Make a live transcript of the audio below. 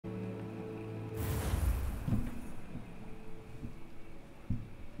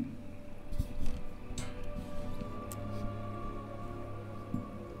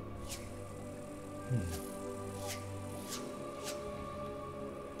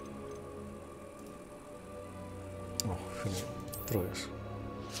Oh, genial. Otra vez.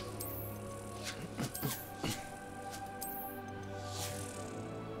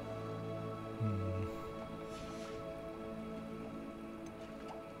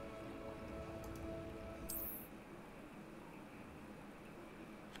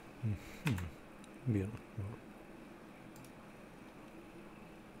 Bien.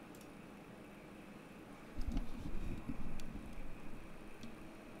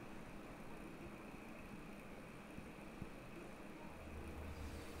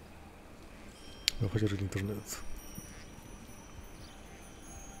 Me va a fallar el internet.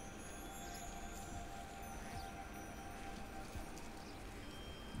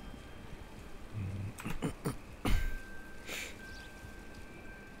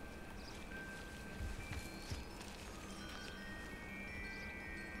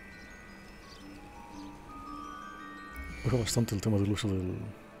 Baja bastante el tema del uso del...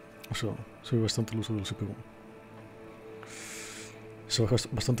 O sea, se ve bastante el uso del CPU. Se baja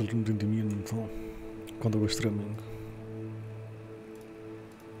bastante el rendimiento cuando hago streaming.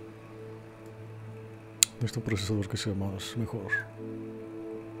 Necesito un procesador que sea mejor.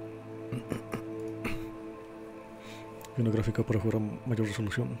 Y una gráfica para jugar a mayor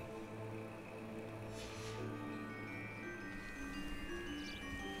resolución.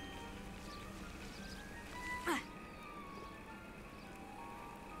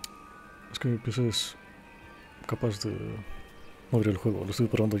 Es que mi PC es capaz de abrir el juego. Lo estoy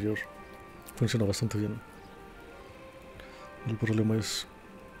probando ayer. Funciona bastante bien. El problema es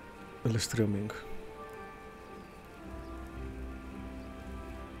el streaming.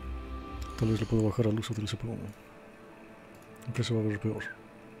 Tal vez le puedo bajar al uso del CPU. Aunque se va a ver peor.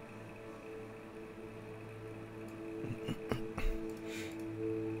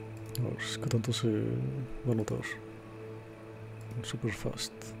 A ver, ¿qué tanto se va a notar? Super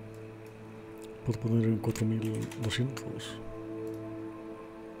fast. Puedo poner en 4200.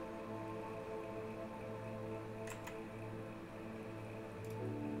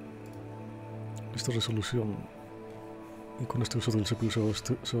 Esta resolución y con este uso del CPU se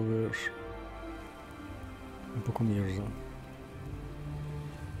va a ver un poco mierda.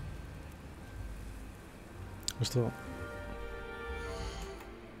 Esto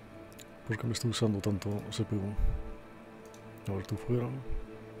porque me estoy usando tanto CPU. A ver, tú fuera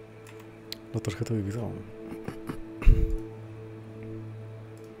la tarjeta de video.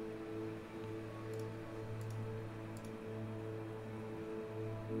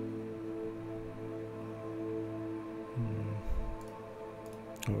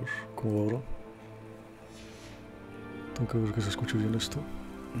 A ver, ¿cómo va ahora? Tengo que ver que se escuche bien esto.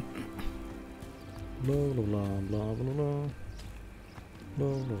 Bla bla bla bla bla bla bla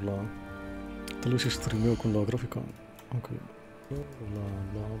bla bla. Tal vez streameo con la gráfica. Ok. Bla bla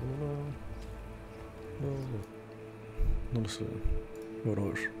bla bla bla bla bla. No lo sé. Ahora a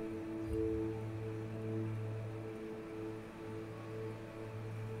ver.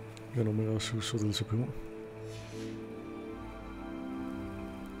 Ya no me hace uso del CPU.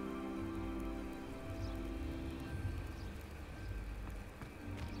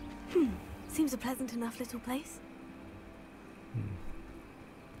 Seems a pleasant enough little place.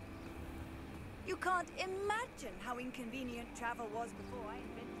 You can't imagine how inconvenient travel was before I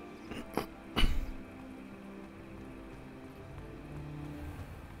invented it.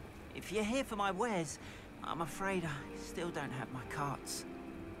 If you're here for my wares, I'm afraid I still don't have my carts.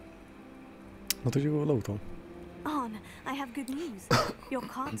 No te llegó el auto. Arn, I have good news. Your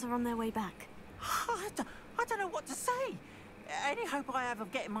carts are on their way back. I don't know what to say. Any hope I have of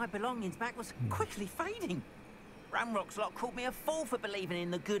getting my belongings back was quickly fading. Ramrock's lot called me a fool for believing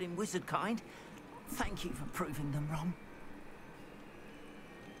in the good in wizard kind. Thank you for proving them wrong.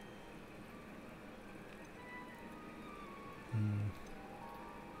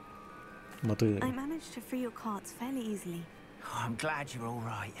 I managed to free your carts fairly easily. Oh, I'm glad you're all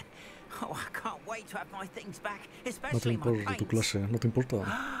right. Oh, I can't wait to have my things back, No te especially my importa tu paints. clase, no te importa.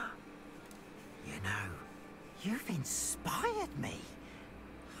 You know, you've inspired me.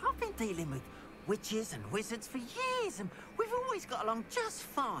 I've been dealing with witches and wizards for years, and we've always got along just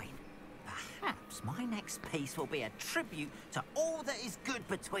fine. Perhaps my next piece will be a tribute to all that is good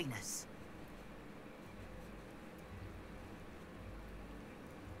between us.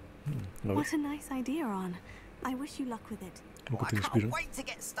 What a nice idea, Arn. I wish you luck with it. Oh, I can't wait to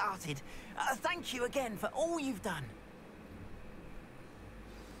get started. Thank you again for all you've done.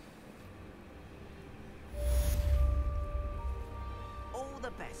 All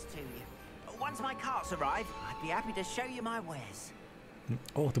the best to you. Once my carts arrive, I'd be happy to show you my wares.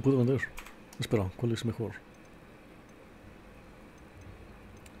 Oh, te puedo vender. Espera, ¿cuál es mejor?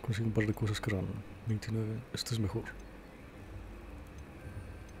 conseguí un par de cosas que eran 29. Este es mejor.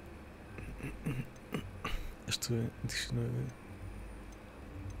 Este 19.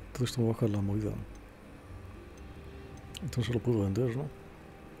 Todo esto me baja la movida. Entonces lo puedo vender, ¿no?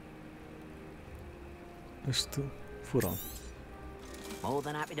 Este fuera. More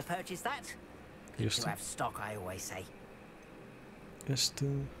than happy to purchase that. Y To este. have stock, I always say. Este.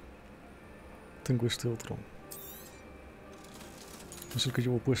 Tengo este otro. Es el que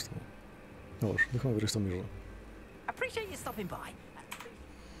llevo puesto. A ver, déjame ver esta mierda. Appreciate you stopping by.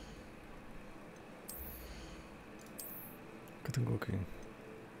 ¿Qué tengo aquí?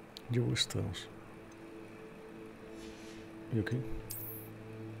 Llevo estas. ¿Y aquí?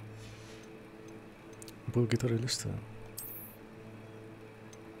 ¿Puedo quitar el este?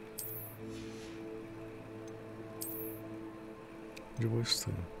 Llevo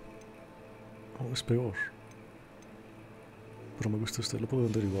este. Oh, es peor. Pero me gusta este, lo puedo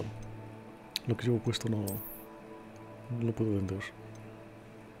vender igual. Lo que llevo puesto no lo puedo vender.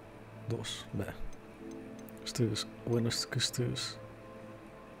 2, bah. Este es, bueno, es que este es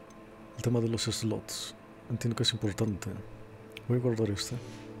el tema de los slots. Entiendo que es importante. Voy a guardar este.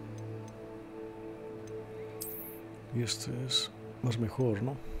 Y este es más mejor,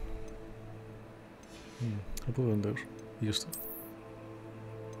 ¿no? Lo puedo vender. ¿Y este?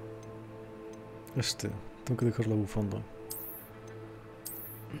 Este. Tengo que dejar la bufanda.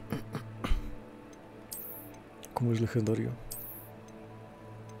 Como es legendario.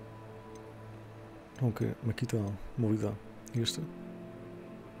 Aunque me quita movida. ¿Y este?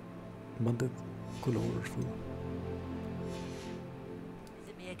 Banded Colorful.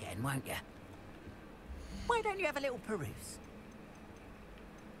 Visit me again, won't you? Why don't you have a little peruse?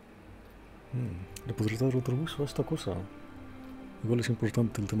 ¿Le podré dar otro uso a esta cosa? Igual es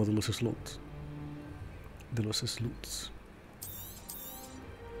importante el tema de los slots. De los slots.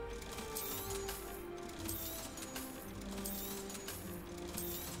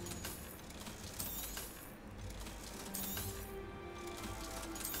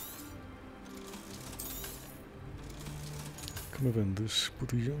 ¿Qué me vendes,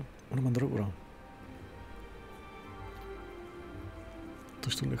 putilla? Una mandrágora.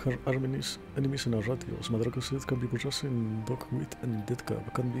 Tostulejar enemies in a radius. Mandragora seed can be purchased in dogwit and dead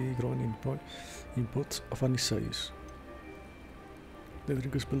cab. Can be grown in pots of any size. The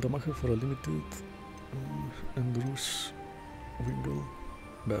drink is spell damage for a limited and Bruce Wingle.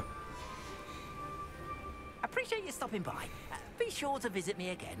 Bah. Appreciate you stopping by. Be sure to visit me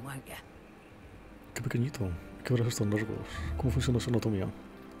again, won't you? Qué pequeñito. Qué brazos tan largos. ¿Cómo funciona su anatomía?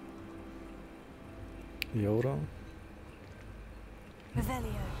 Y ahora...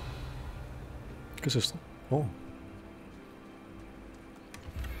 Revelio. ¿Qué es esto? Oh.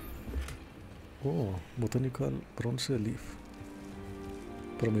 Oh, Botanical Bronze Leaf.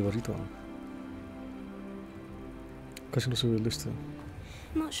 Para mi varita. Casi no se ve el este.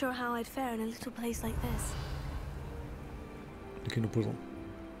 Not sure how I'd fare in a little place like this. Aquí no puedo.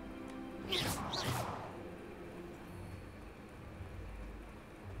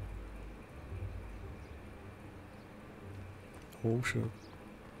 Oh shit.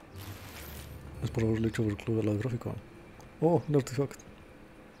 Es por haberle hecho overclock a la gráfica. Oh, un artifact.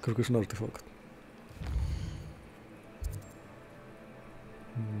 Creo que es un artifact.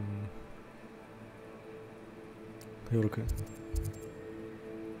 ¿Y ahora qué?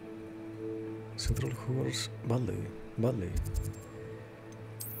 Central Hogwarts Valley. Valley.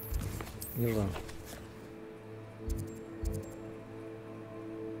 Mierda.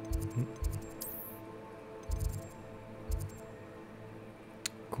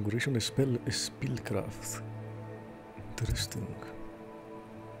 Configuration Spellcraft. Interesting.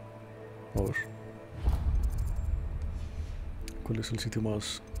 A ver. ¿Cuál es el sitio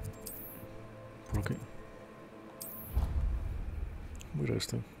más? Por aquí. Voy a ir a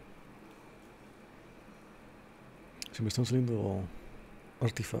este. Si me están saliendo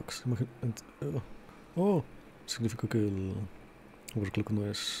artifacts. Oh, significa que el overclock no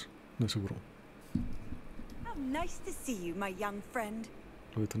es seguro. How nice to see you, my young friend.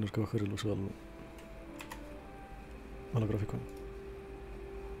 Voy a tener que bajar el uso a la gráfica.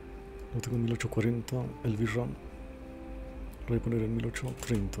 Lo tengo en 1840, el VRAM. Lo voy a poner en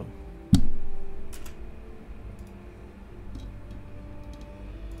 1830.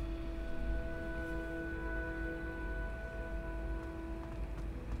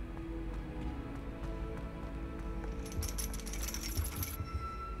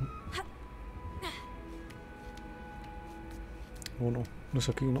 Oh no, no es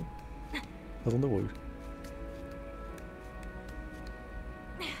aquí, ¿no? ¿A dónde voy?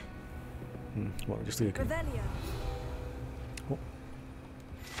 Bueno, yo estoy aquí. Revelio. Oh.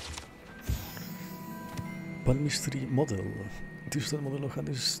 Palmistry model. This style model of hand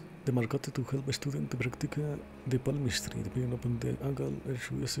is demarcated to help a student to practice the palmistry. Depending upon the angle, a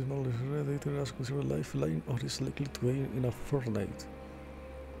suggested model is radiated as considered a lifeline or is likely to aid in a fortnight.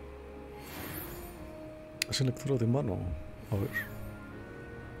 Es lectura de mano. A ver.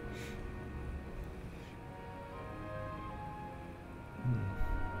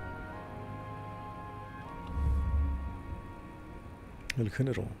 El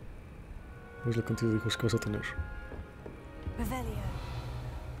género. Es la cantidad de hijos que vas a tener. Revelio.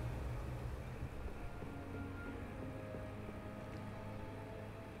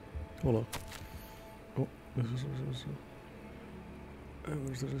 Hola. Oh, eso.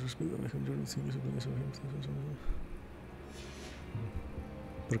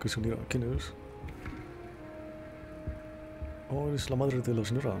 ¿Pero qué señora? ¿Quién eres? Oh, eres la madre de la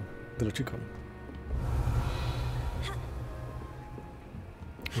señora, de la chica.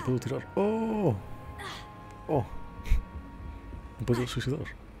 ¿Me puedo tirar? ¡Oh! ¡Oh! ¿Me puedo suicidar?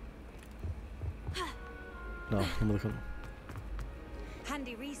 No, no me dejan.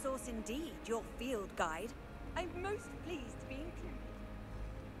 Handy resource indeed, your field guide. I'm most pleased to be included.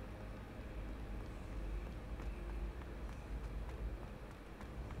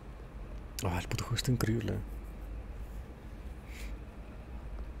 Ah, el puto juego está increíble.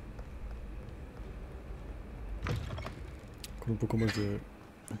 Con un poco más de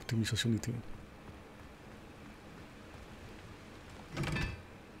optimización y tío.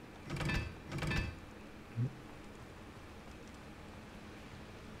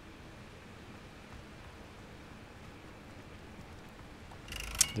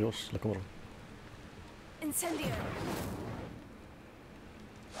 Dios, la cámara. Incendio.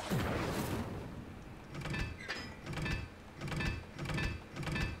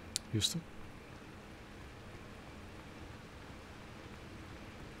 ¿Y esto?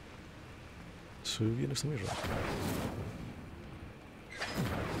 ¿Se ve bien esta mierda?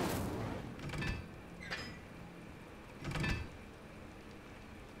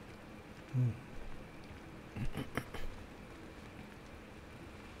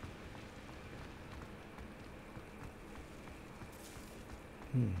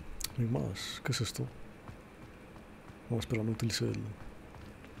 No hay más. ¿Qué es esto? Vamos, espera, no utilicé el...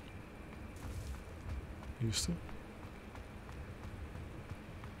 ¿Y esto?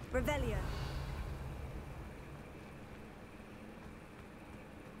 Revelio.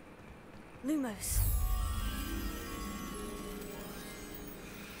 Lumos.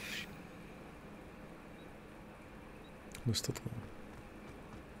 No está todo.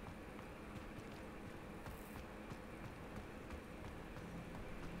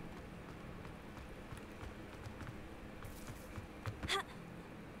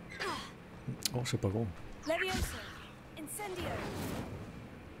 Oh, se apagó. Levioso. Incendio.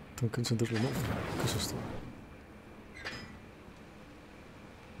 Tengo que encenderlo de nuevo. ¿Qué es esto?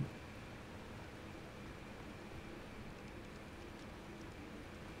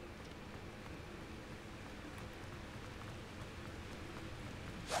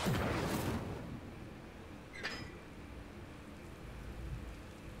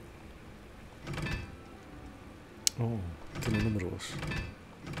 Oh, tiene números.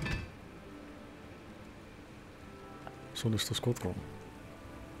 Son estos cuatro.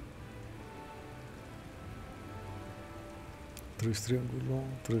 3 triángulo,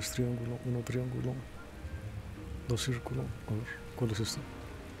 3 triángulo, 1 triángulo, 2 círculo. A ver, ¿cuál es este?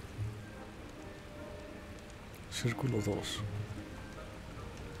 Círculo 2.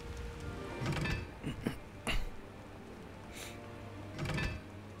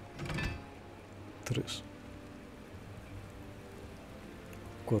 Tres.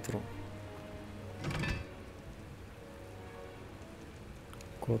 4.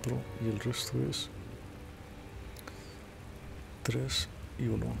 4 y el resto es 3 y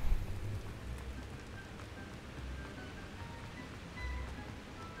 1.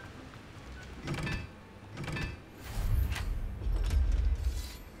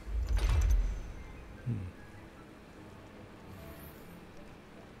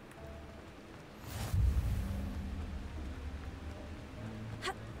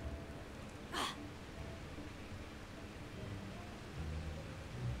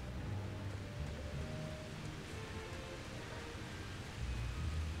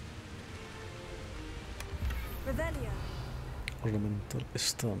 Revelio. Ornamental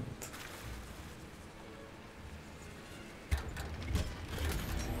stand.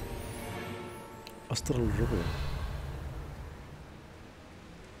 Astral Rebel.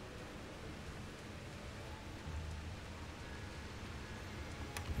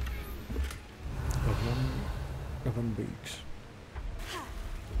 Avan Beach.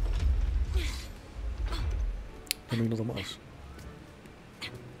 Ya no hay nada más.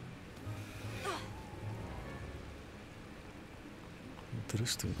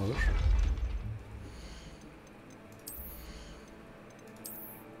 Interesting, a ver.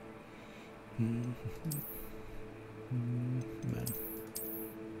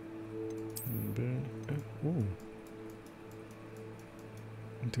 No.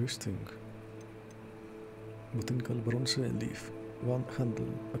 Interesting. Botanical bronze leaf. One handle.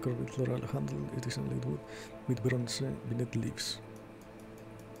 A curved floral handle. It is inlaid with bronze beneath leaves.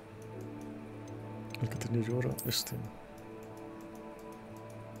 El que tenía yo ahora, este.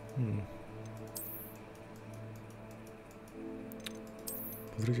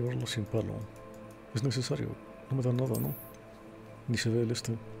 Podría llevarlo sin palo. Es necesario. No me da nada, ¿no? Ni se ve el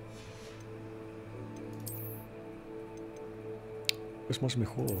este. Es más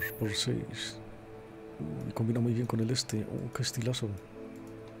mejor por 6. Y combina muy bien con el este. Qué estilazo.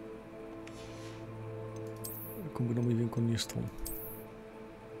 Combina muy bien con esto.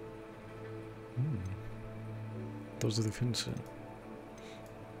 2 de defensa.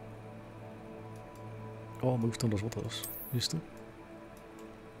 Oh, me gustan las botas. ¿Y esto?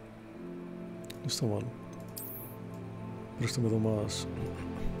 No está mal. Pero esto me da más...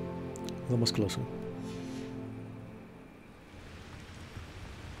 Me da más clase.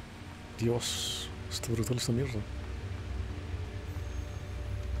 Dios, está brutal esta mierda.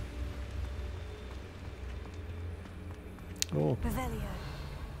 Oh. Revelio.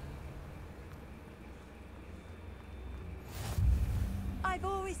 I've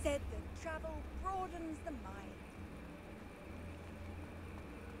always said that travel broadens the mind.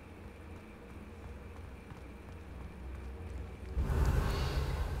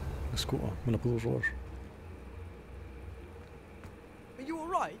 Escoba, me la puedo robar. Are you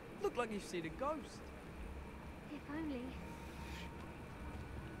alright? Look like you've seen a ghost. If only.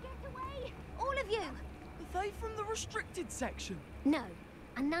 Get away! All of you! Are they from the restricted section? No,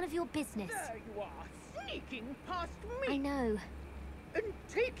 and none of your business. There you are, sneaking past I me know. and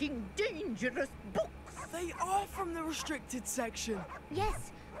taking dangerous books. They are from the restricted section.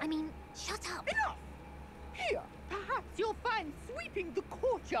 Yes, I mean, shut up. Enough! Here, perhaps you'll find sweeping the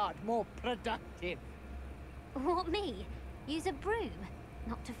courtyard more productive. What, me? Use a broom?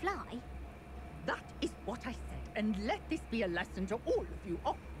 Not to fly? That is what I said, and let this be a lesson to all of you.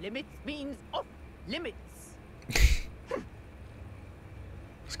 Off limits means off limits.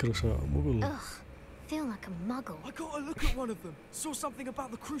 Asquerosa muggle. Ugh, feel like a muggle. I got a look at one of them. Saw something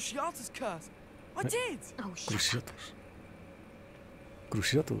about the Cruciatus curse. I did! Oh, shut up. Cruciatus.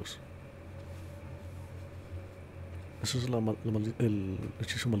 Cruciatus. Eso es el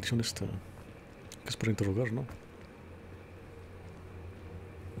hechizo maldición este. Que es para interrogar, ¿no?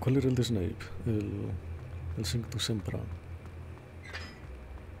 ¿Cuál era el de Snape? El Sanctus Sempra.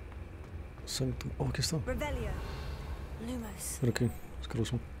 Sanctus... Oh, aquí está. Revelio. Lumos. Mira aquí,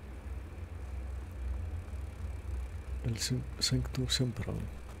 asqueroso. El Sanctus Sempra.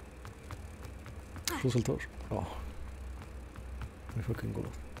 ¿Puedo saltar? Oh. My fucking god.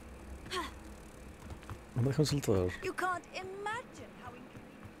 No me dejan saltar. You can't imagine how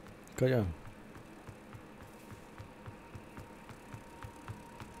inconvenient. Calla.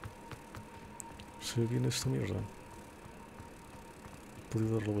 Se ve bien esta mierda. He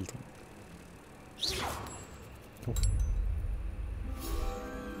podido dar la vuelta. Oh.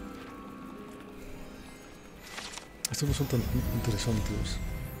 Estos no son tan interesantes.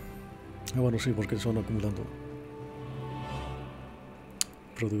 Ah, bueno, sí, porque se van acumulando.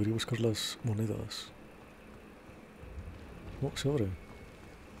 Pero debería buscar las monedas. Oh, se abre.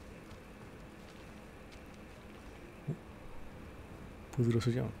 ¿Puedo ir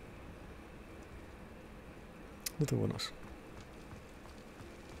hacia allá? No te buenas.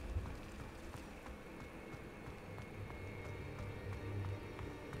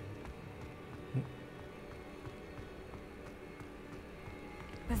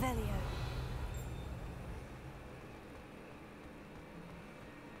 Revelio.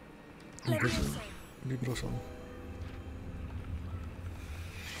 Libroso.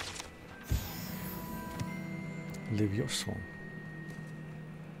 Levioso.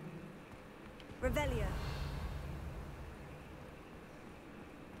 Revelio.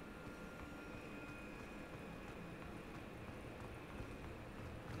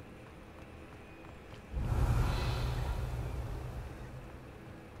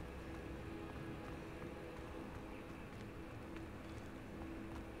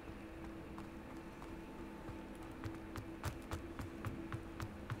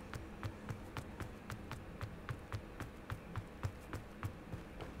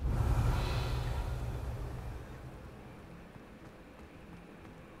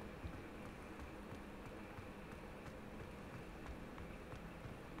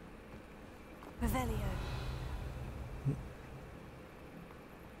 Revelio.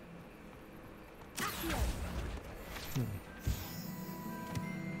 Accio.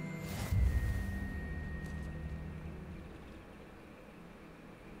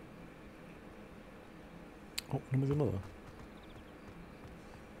 Oh, no me dio nada.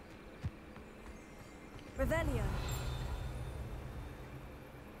 Revelio.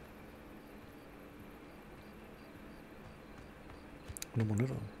 Una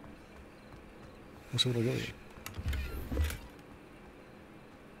moneda. No sé la llave.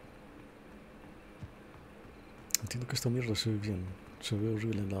 Entiendo que esta mierda se ve bien. Se ve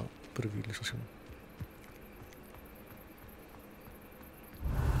horrible en la previsualización.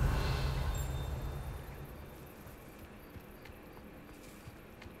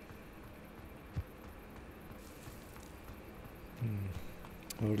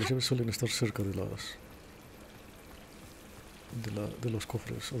 A ver, las llaves suelen estar cerca de las... de los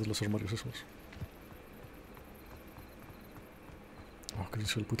cofres o de los armarios esos. Oh, que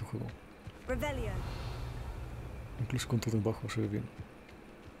dice el puto juego. Revelio. Incluso con todo en bajo se ve bien.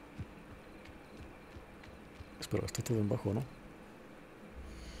 Espera, está todo en bajo, ¿no?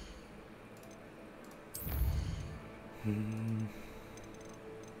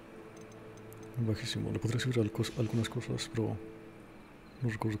 Bajísimo. Le podría subir algunas cosas, pero no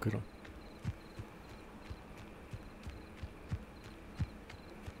recuerdo qué era.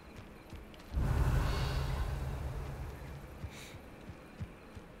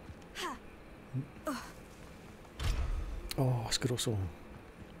 Oh, asqueroso.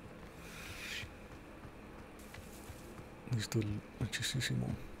 Listo el hechicísimo.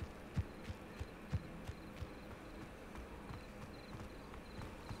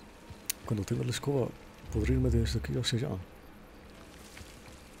 Cuando tenga la escoba, podré irme desde aquí hacia allá.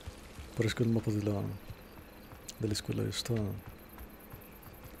 Parece que el mapa de la escuela está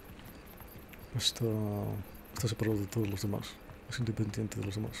separado de todos los demás. Es independiente de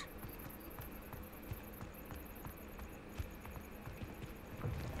los demás.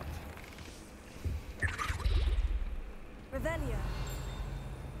 Revelio.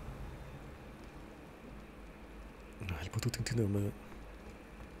 El puto tintineo me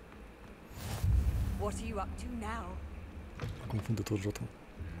What are you up to now? confunde todo el rato.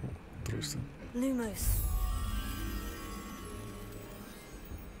 Oh, otro este. Lumos.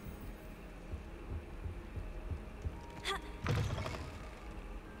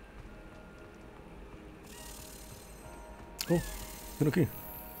 Oh, ven aquí.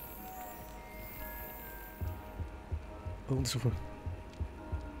 ¿A dónde se fue?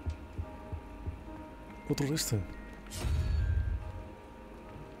 Otro de este.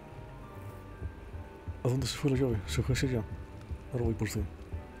 ¿A dónde se fue la llave? Se fue hacia allá. Ahora voy por ti.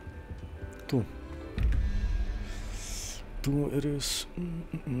 Tú. Tú eres...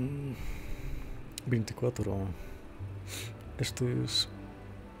 24. Este es...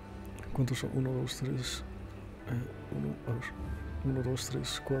 ¿Cuántos son? 1, 2, 3... 1, 2,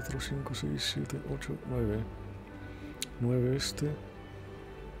 3, 4, 5, 6, 7, 8, 9. 9 este.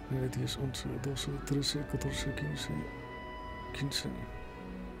 10, 11, 12, 13, 14, 15... 15...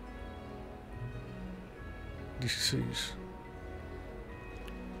 16,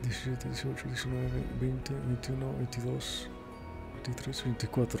 17, 18, 19, 20, 21, 22, 23,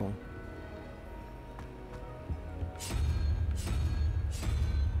 24.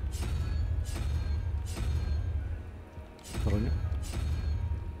 Araña.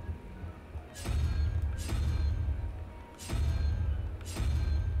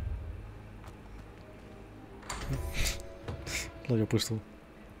 La había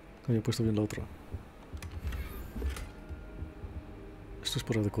puesto bien la otra. Esto es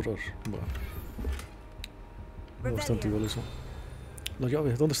para decorar. Va bastante igual eso. La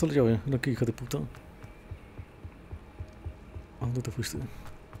llave, ¿dónde está la llave? Ven aquí, hija de puta. ¿A dónde te fuiste?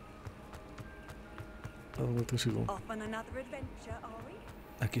 ¿A dónde te sigo? Off on another adventure, are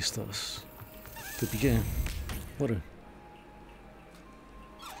we? Aquí estás. Te pillé. Muere.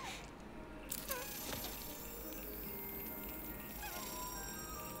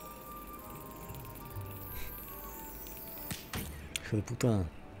 Hija de puta.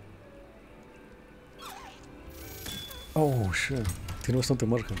 Oh, shit. Tiene bastante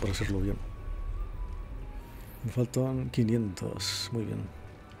margen para hacerlo bien. Me faltan 500. Muy bien.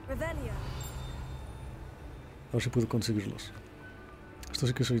 Revelio. A ver si puedo conseguirlos. Esto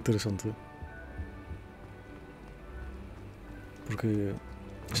sí que es interesante. Porque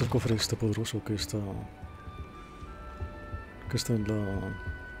es el cofre este poderoso que está en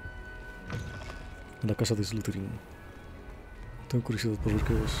la casa de Slutherin. Tengo curiosidad por ver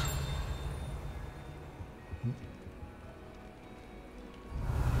qué es.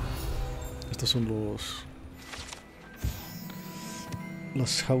 Estos son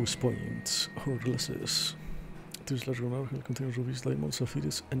las house points, or classes. This large arsenal contains rubies, diamonds,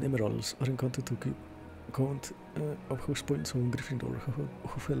 sapphires, and emeralds are encountered to keep count of house points on Gryffindor,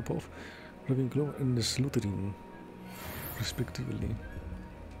 Hufflepuff, Ravenclaw, and Slutherin, respectively.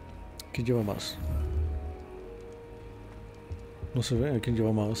 ¿Quién lleva más? No se ve quién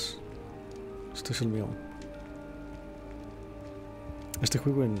lleva más. Este es el mío. Este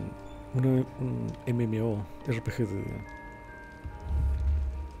juego en un MMO RPG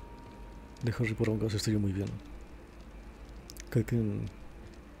de Harry Potter se estrelló muy bien. Cada quien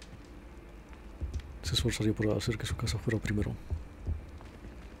se esforzaría por hacer que su casa fuera primero.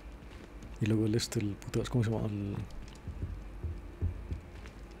 Y luego el putas, ¿cómo se llama?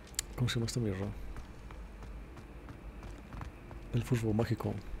 ¿Cómo se llama esta mierda? El fútbol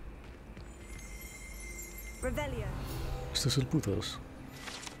mágico. Revelio. Este es el putas.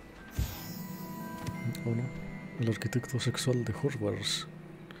 ¿O no? El arquitecto sexual de Hogwarts.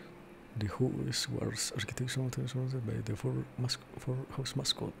 The Hogwarts architecture by the four house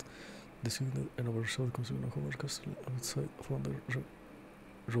mascot. Designated and oversaw the construction of Hogwarts Castle outside founder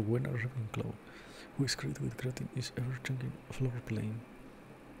Rowena Ravenclaw, who is credited with creating its ever-changing floor plane.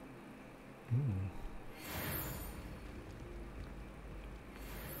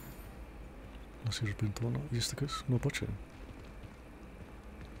 La serpentona. ¿Y este qué es? Un apache.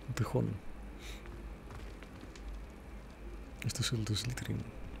 Un tejón. Este es el de Slutherin.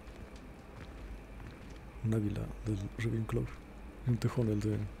 Un águila del Ravenclaw. Y un tejón, el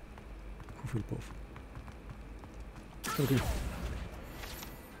de Hufflepuff. Ok.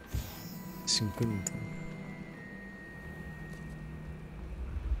 50.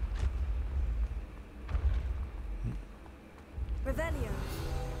 Revelio.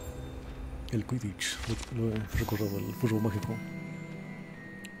 El Quidditch, lo he recordado, el fútbol mágico.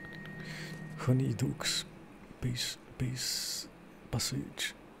 Honeydukes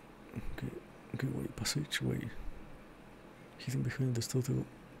Passage. Gateway, passageway. Hidden behind the statue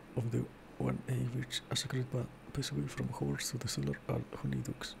of the 1A, which a secret passageway from Hogwarts to the cellar are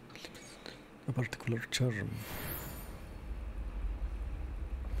Honeydukes. A particular charm.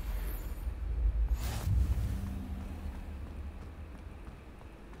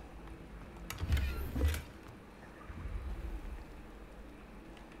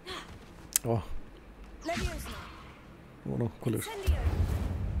 Oh. Oh no, ¿cuál es?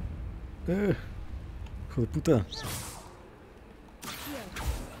 Hijo de puta.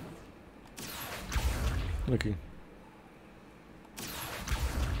 Ven aquí.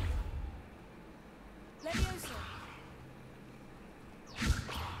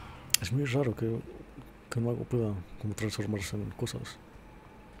 Es muy raro que un mago pueda como transformarse en cosas.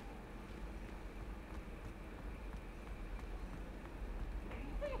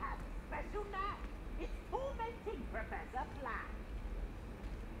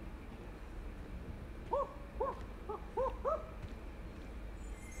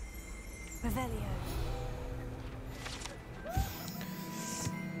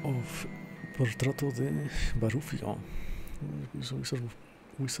 Portrato de Barufio.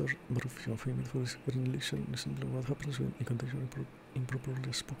 Wizard Barufio, famous for his rendition, is what happens when incantation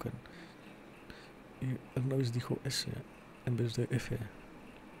improperly spoken. Y alguna vez dijo S en vez de F.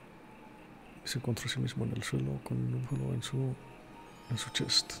 Se encontró a sí mismo en el suelo con un número en su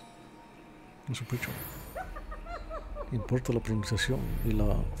chest, en su pecho. Importa la pronunciación y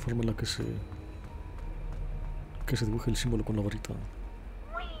la forma en la que se dibuja el símbolo con la varita.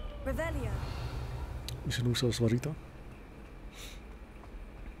 ¿Y si no usas varita?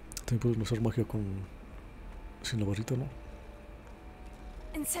 También puedes usar magia sin la varita, ¿no?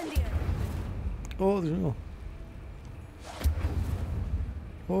 Oh, Dios mío.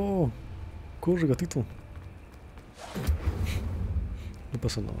 Oh, corre, gatito. No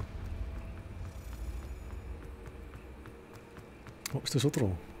pasa nada. Oh, este es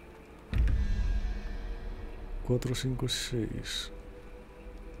otro. 4, 5, 6.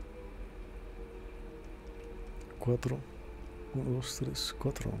 4, 1, 2, 3,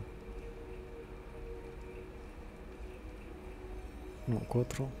 4. No,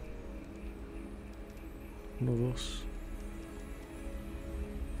 4. 1, 2.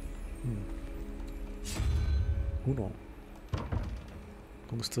 1.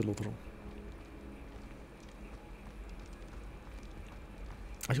 ¿Dónde está el otro?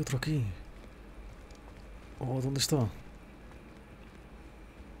 Hay otro aquí. Oh, ¿dónde está?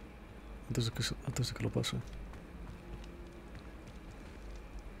 Antes de que lo pase.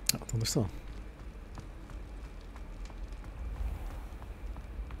 ¿Dónde está?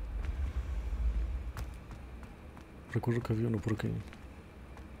 Recuerdo que había uno por aquí.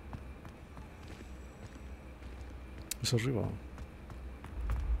 más arriba.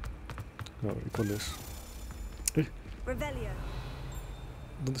 A ver, ¿y cuál es? Revelio.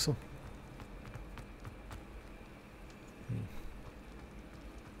 ¿Dónde está?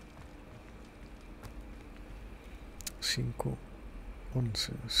 5,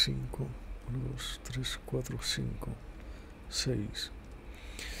 11, 5, 1, 2, 3, 4, 5, 6,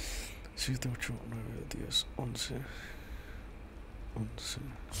 7, 8, 9, 10, 11, 11.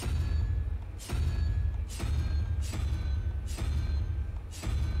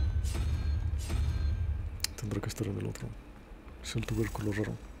 Tendrá que estar en el otro. Es el tubérculo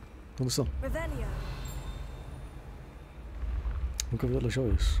raro. ¿Dónde está? Revelio. Nunca veo las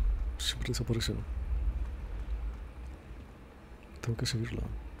llaves. Siempre desaparecen. Tengo que seguirla.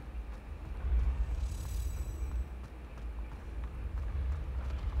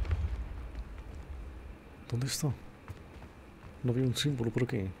 ¿Dónde está? No había un símbolo por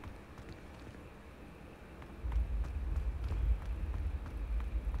aquí.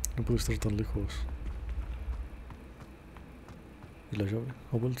 No puede estar tan lejos. ¿Y la llave?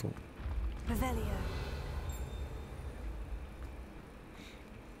 ¿Ha vuelto? Revelio.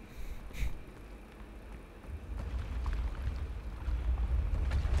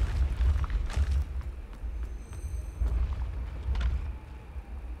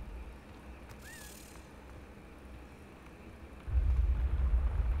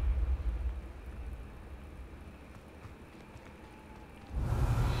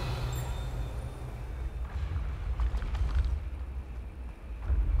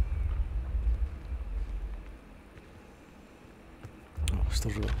 Está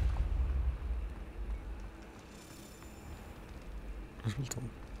arriba. ¿Has vuelto?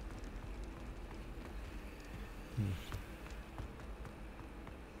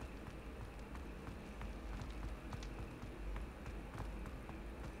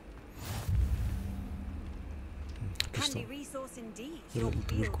 Aquí está. Handy resource indeed, Era your el field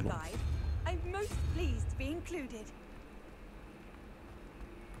tubérculo. guide. I'm most pleased to be included.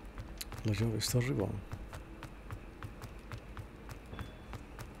 La llave está arriba.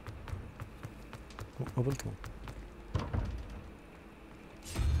 Oh, ha vuelto.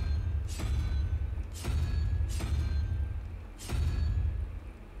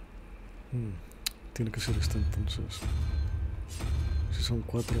 Tiene que ser esta entonces. Si son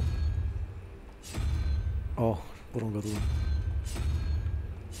 4. Oh, por un gato.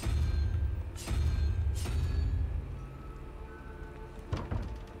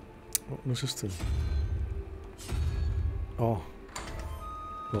 Oh, no es este. Oh.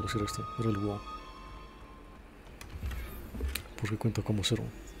 Vale, si era este. Era el búho. Porque cuenta como 0.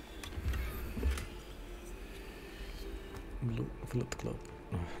 Flat Club.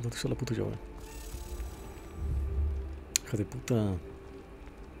 ¿Dónde está la puta llave? Hija de puta.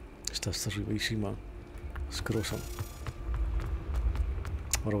 Está hasta arribísima. Asquerosa.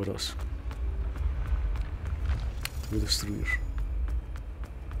 Ahora verás. Te voy a destruir.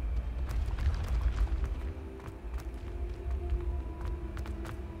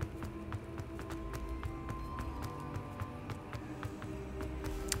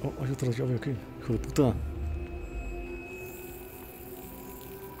 Oh, hay otra llave aquí. Hijo de puta.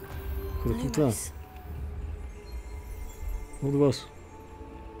 Hijo de puta. Lewis. ¿Dónde vas?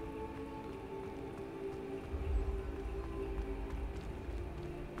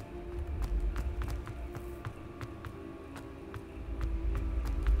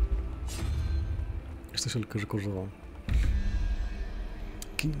 Este es el que recordaba.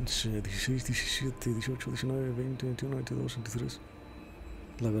 15, 16, 17, 18, 19, 20, 21, 22, 23.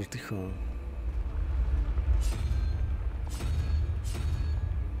 Lagartija.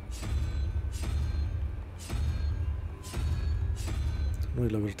 No hay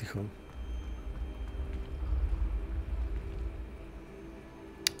lagartija.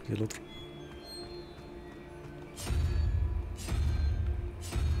 Y el otro.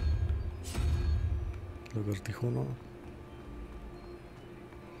 Lagartijona.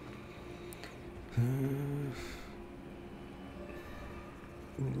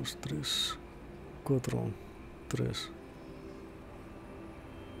 1, 2, 3, 4, 3.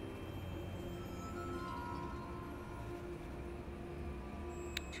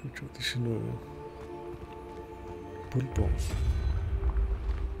 18, 19. Pulpo.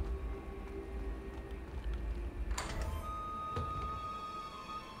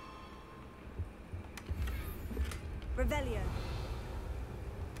 Revelio.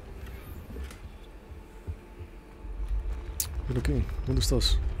 Ven aquí, ¿dónde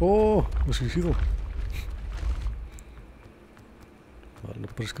estás? ¡Oh! Me he suicidado. Vale, no,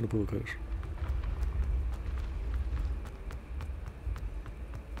 parece que no puedo caer.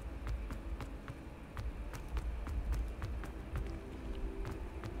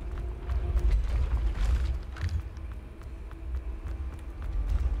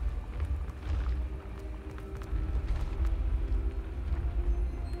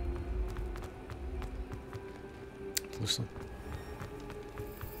 ¿Dónde está?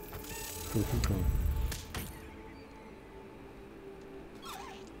 Hijo de puta.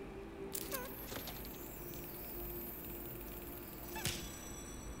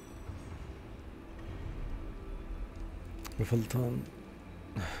 Me faltan...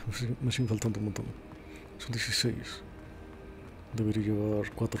 Me siguen faltando un montón. Son 16. Debería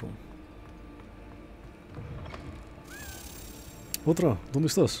llevar 4. ¡Otra! ¿Dónde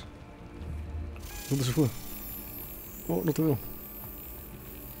estás? ¿Dónde se fue? Oh, no te veo.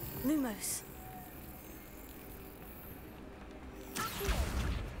 Lumos.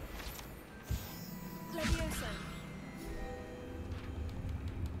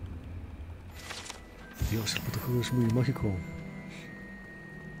 Dios, el puto juego es muy mágico.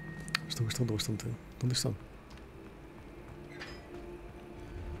 Me está gustando bastante. ¿Dónde están?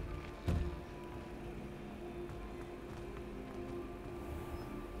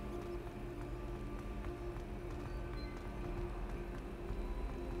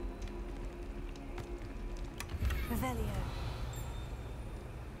 Revelio.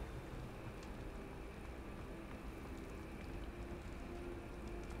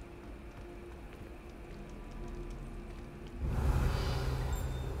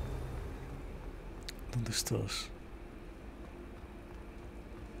 ¿Dónde estás?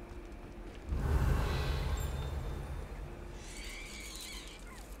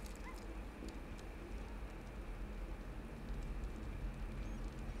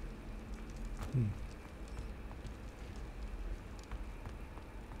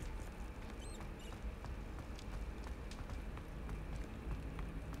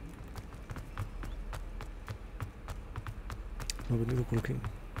 No ha venido por aquí.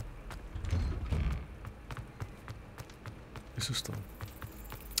 Eso está.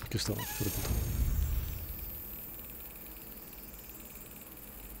 Aquí está, hijo de puta.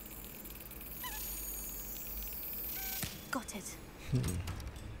 Got it.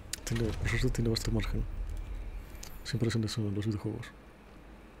 Por suerte tiene bastante margen. Siempre hacen eso en los videojuegos.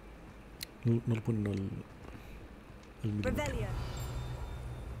 No lo ponen al mínimo, Revelio.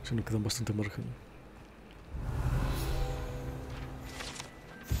 sino que dan bastante margen.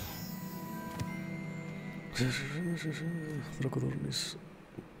 Dracodornis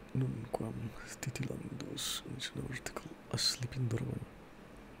nunquam titilandus in sin article a sleeping dragon.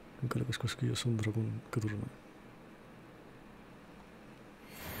 Nunca le cosquillas a un dragón que duerme.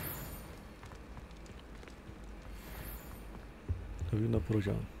 Había una por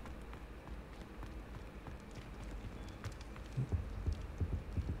allá.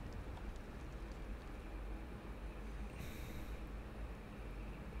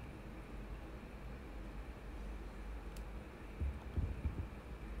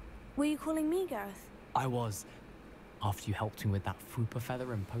 Were you calling me, Gareth? I was. After you helped me with that Fupa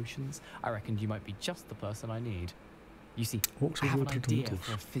feather and potions, I reckoned you might be just the person I need. You see, I have an idea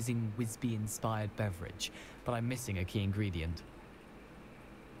for a fizzing Whizbee-inspired beverage, but I'm missing a key ingredient.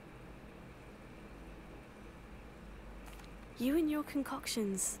 You and your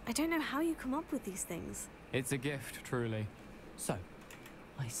concoctions. I don't know how you come up with these things. It's a gift, truly. So,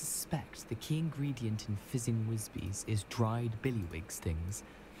 I suspect the key ingredient in fizzing Whizbees is dried billywig stings.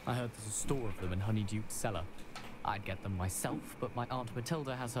 I heard there's a store of them in Honeyduke's cellar. I'd get them myself, but my Aunt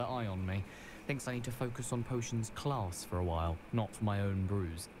Matilda has her eye on me. Thinks I need to focus on potions class for a while, not my own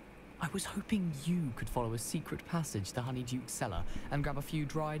brews. I was hoping you could follow a secret passage to Honeyduke's cellar and grab a few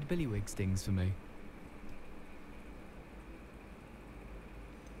dried billywig stings for me.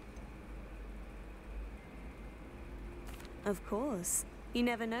 Of course. You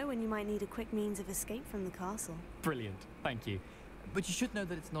never know when you might need a quick means of escape from the castle. Brilliant, thank you. But you should know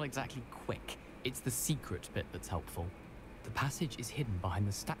that it's not exactly quick. It's the secret bit that's helpful. The passage is hidden behind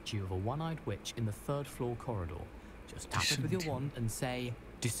the statue of a one-eyed witch in the 3rd floor corridor. Just tap it with your wand and say,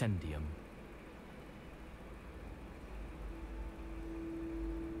 Descendium.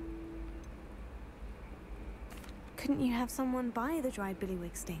 Couldn't you have someone buy the dried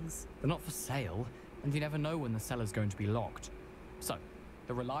billywig stings? They're not for sale, and you never know when the cellar's going to be locked. So,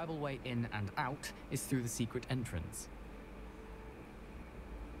 the reliable way in and out is through the secret entrance.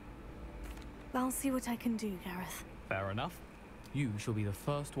 I'll see what I can do, Gareth. Fair enough. You shall be the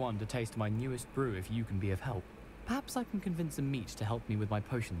first one to taste my newest brew if you can be of help. Perhaps I can convince a meat to help me with my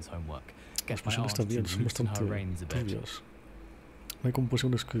potions homework. Get my aunt to loosen her reins a bit. Hay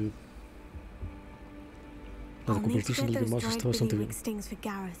composiciones que... I'll need to get those dried billywig stings for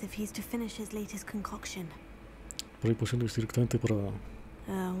Gareth if he's to finish his latest concoction. Pero hay pociones directamente para...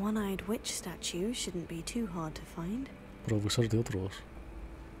 A one-eyed witch statue shouldn't be too hard to find. Para abusar de otros.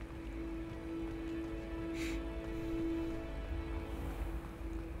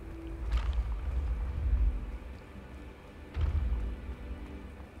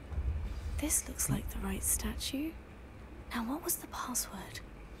 This looks like the right statue. Now, what was the password?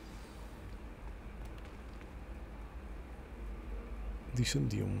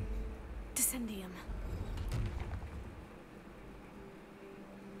 Descendium. Descendium.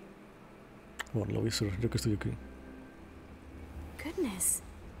 Bueno, la voy a hacer ya que estoy aquí. Goodness.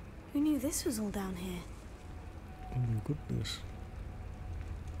 Who knew this was all down here? Oh my goodness.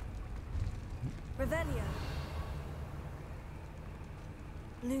 Revelio.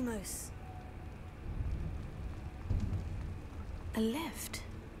 Lumos. A lift.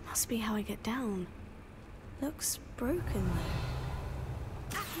 Must be how I get down. Looks broken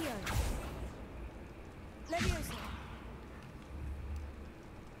though. Accio. Leviosa.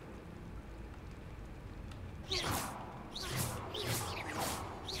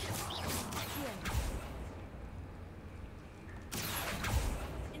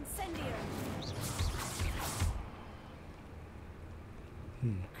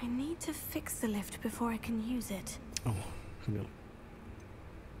 I need to fix the lift before I can use it. Oh, genial.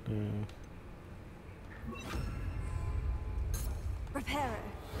 Reparo.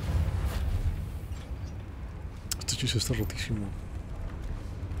 Este hechizo está rotísimo.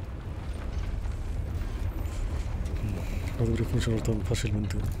 No debería funcionar tan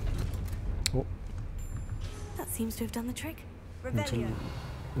fácilmente. Oh, That seems to have done the trick.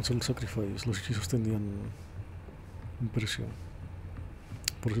 en Soul Sacrifice los hechizos tenían un precio.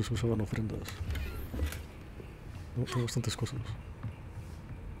 Por eso se usaban ofrendas. No, tengo bastantes cosas.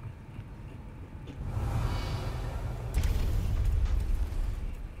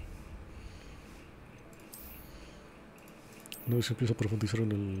 Una vez empieza a profundizar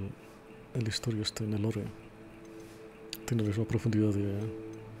en la historia, en el lore, tiene la misma profundidad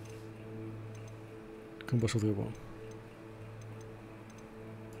que un vaso de agua.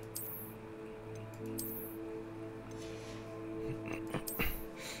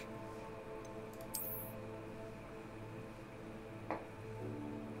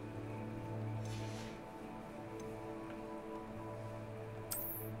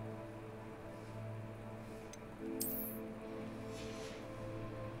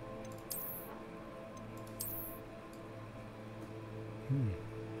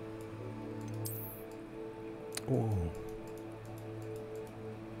 Oh.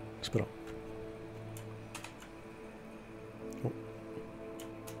 Espera. Oh.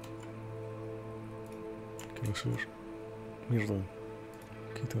 ¿Qué va a ser? Mierda.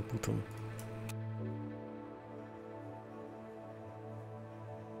 Quita puta.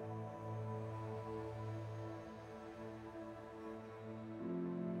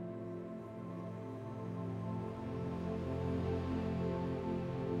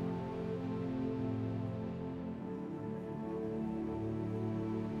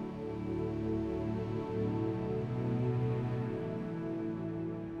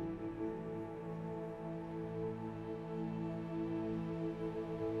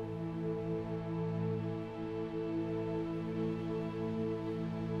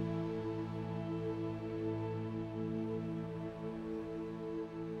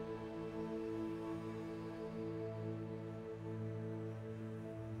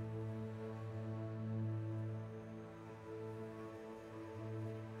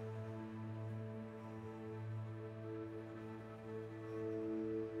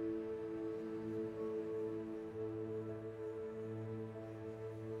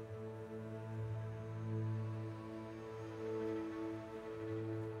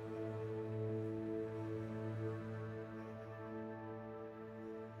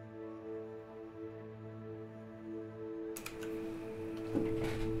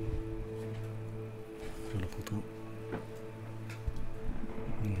 La puta.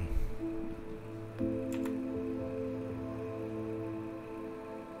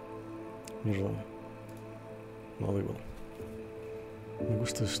 Mierda. No, da igual. Me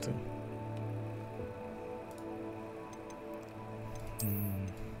gusta este.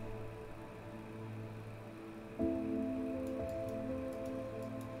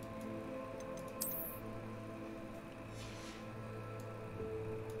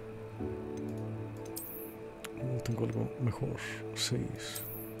 Tengo algo mejor. 6.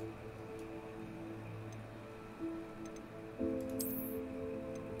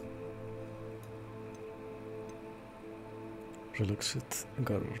 Relaxed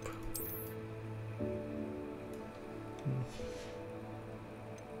Garb.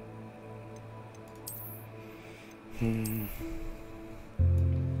 Me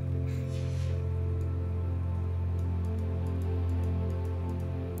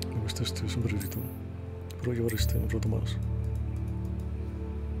gusta este sombrerito. Pero llevar este un rato más.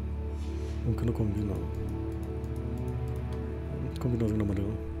 Aunque no combina. Combina de una manera.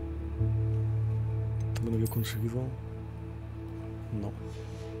 también había conseguido. No.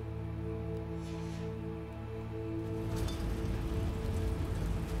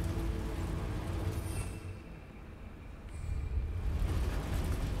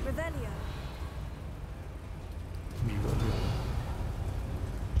 Revelio.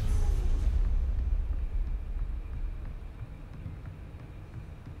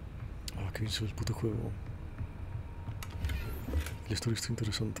 Ah, qué bien se ve el puto juego. La historia está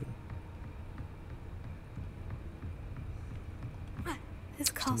interesante.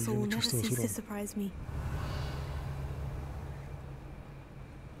 This castle will never cease to surprise me.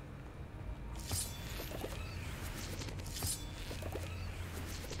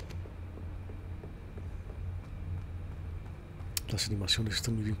 Las animaciones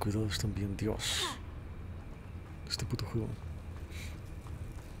están muy bien cuidadas también, Dios. Este puto juego.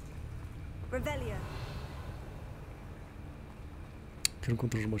 Revelio. Quiero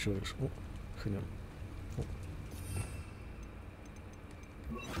encontrar más llaves. Oh, genial. Oh.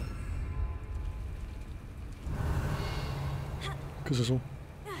 ¿Qué es eso?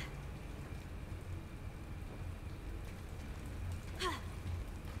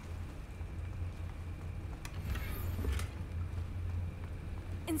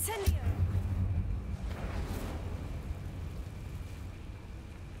 Incendio.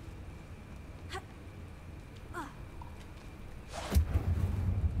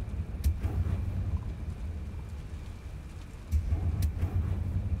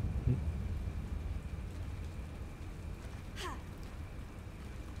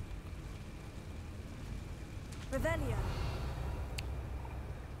 Revelio.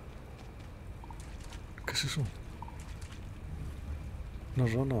 ¿Qué es eso? Una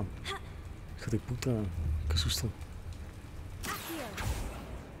rana. Hija de puta. Qué susto. Accio.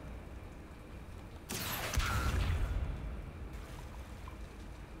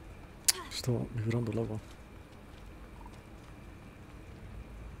 Está vibrando el agua.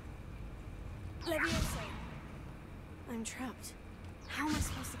 Levioso. I'm trapped. How am I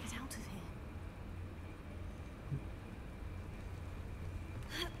supposed to get out of here?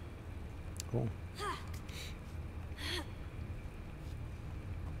 Oh.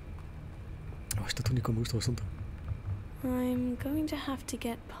 Ah, esta túnica me gusta bastante. I'm going to have to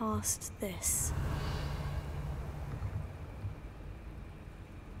get past this.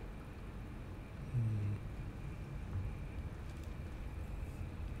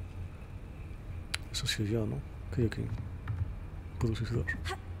 Es hacia allá, ¿no? ¿Qué hay aquí? Puedo suicidar.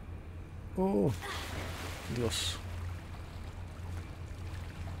 Oh, Dios.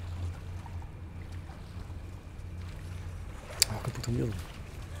 Ah, qué puto miedo.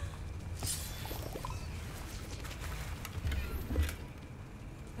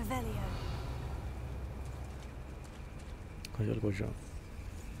 Revelio. Hay algo allá.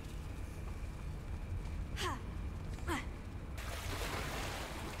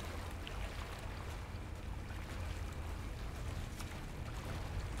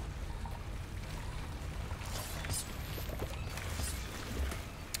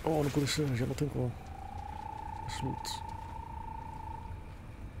 Oh, no puede ser, ya no tengo slots.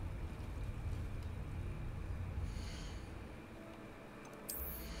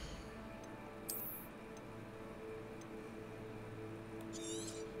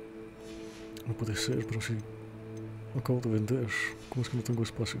 No puede ser, pero sí. Acabo de vender. ¿Cómo es que no tengo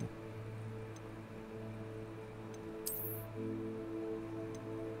espacio?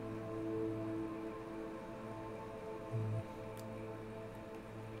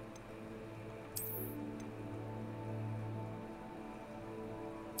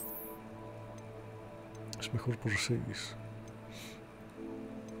 Es mejor por 6.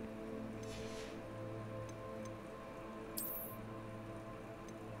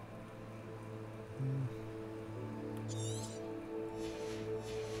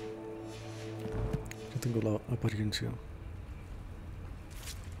 Ya tengo la apariencia.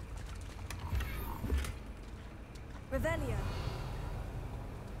 Revelio.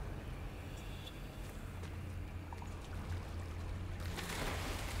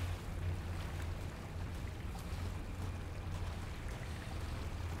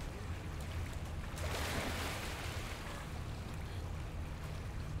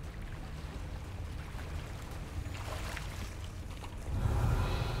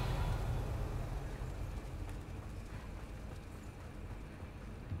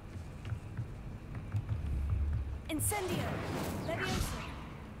 Incendio. Levioso.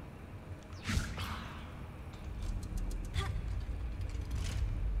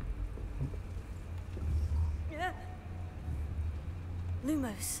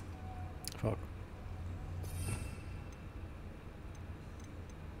 Lumos. Fuck.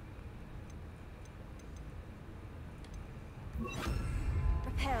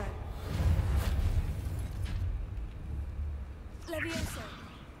 Levioso.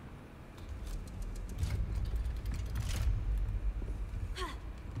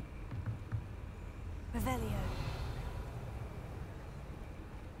 Revelio.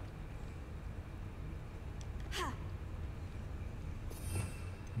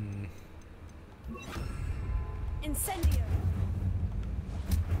 Incendio.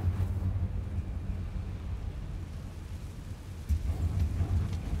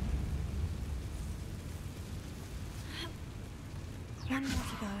 One more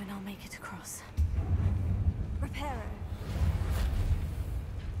to go and I'll make it across. Reparo.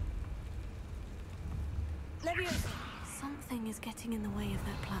 Levioso. Something is getting in the way of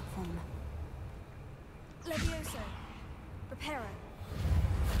that platform. Levioso. Reparo.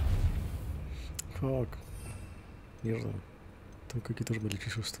 Fuck. Mierda. Tengo que quitarme el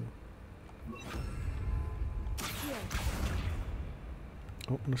hechizo este. Here.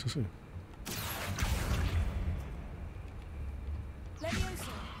 Oh, no es así.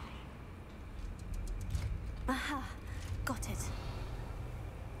 Levioso. Aha, got it.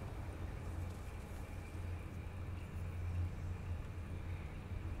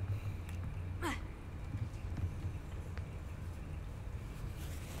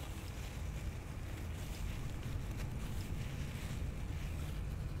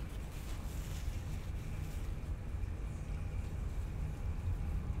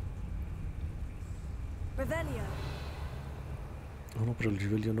 Revelio. Oh no, pero el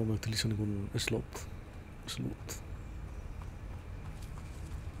Revelio no me utiliza ningún slot. Accio.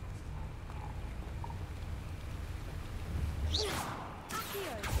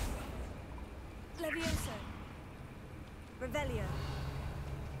 Levioso. Revelio.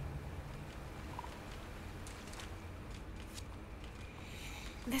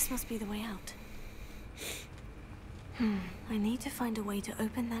 This must be the way out. I need to find a way to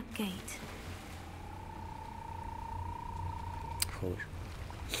open that gate. Joder.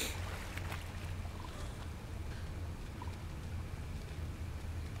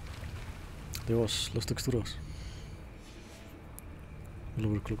 Dios, las texturas. El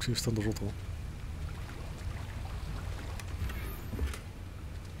overclock sigue estando roto.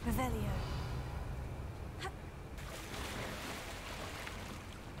 Revelio.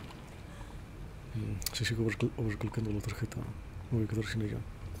 Si sigo overclockando la tarjeta, me voy a quedar sin ella.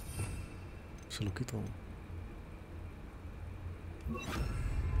 Se lo quito.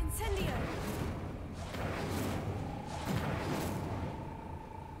 Incendio.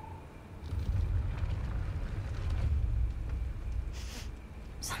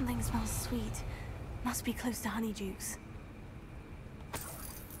 Something smells sweet. Must be close to Honeydukes.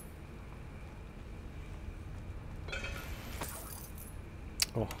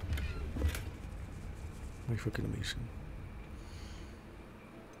 Oh. My fucking amazing.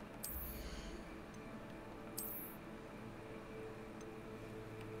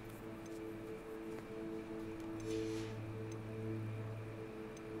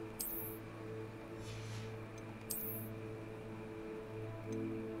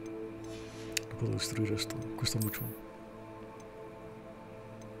 No puedo destruir esto, cuesta mucho.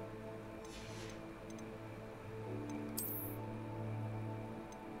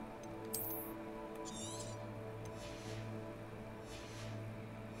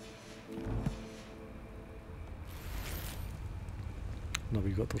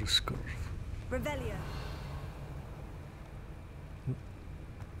 Navigator Scarf. Revelio.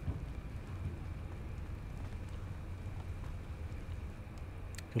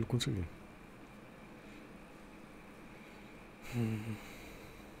 Ya lo conseguí.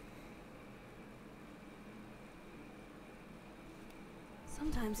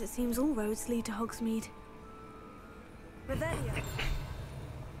 Sometimes it seems all roads lead to Hogsmeade. Revelio.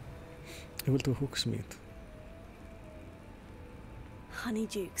 He vuelto a Hogsmeade.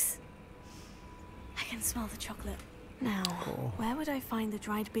 Honeydukes. I can smell the chocolate. Now, where would I find the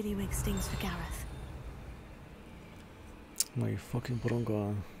dried billywig stings for Gareth? My fucking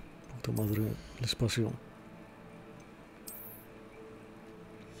bronca. Puta madre, el espacio.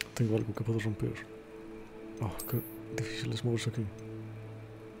 Tengo algo que puedo romper. Oh, qué difícil es moverse aquí.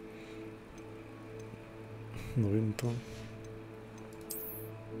 90.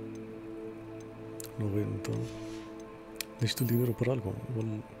 90. Necesito el dinero para algo.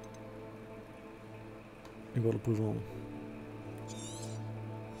 Igual puedo.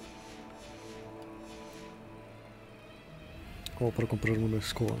 O para comprarme una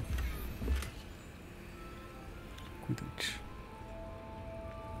escoba. Quidditch.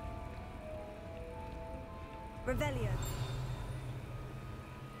 Revelio.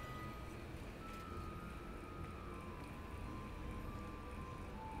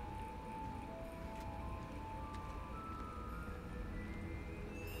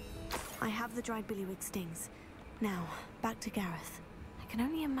 I have the dried billywig stings. Now, back to Gareth. I can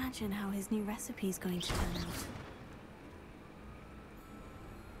only imagine how his new recipe is going to turn out.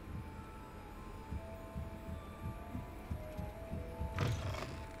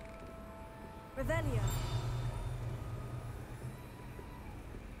 Revelio.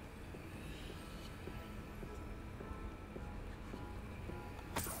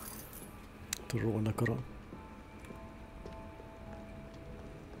 Te roban la cara.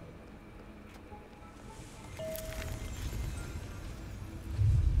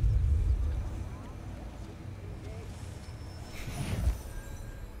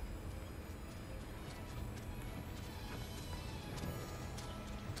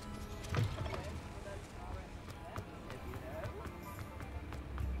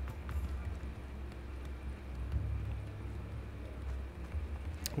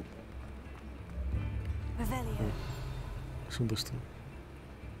 Revelio. Es un destino.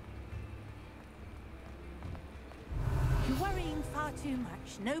 You're worrying far too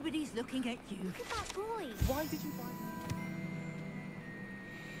much. Nobody's looking at you. Look at that boy. Why did you buy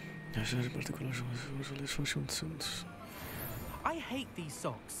I hate these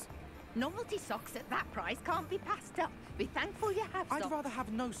socks. novelty socks at that price? Can't be passed up. Be thankful you have I'd socks. rather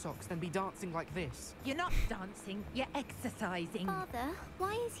have no socks than be dancing like this. You're not dancing, you're exercising. Father,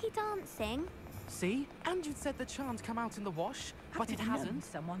 why is he dancing? See? And you'd said the charm'd come out in the wash, but it I've known hasn't.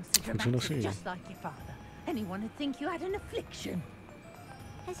 someone so Funciona dramatic, así. just like your father. Anyone would think you had an affliction.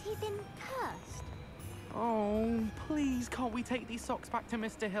 Has he been cursed? Oh, please, can't we take these socks back to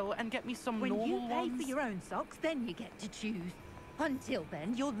Mr. Hill and get me some When normal you pay ones? for your own socks, then you get to choose. Until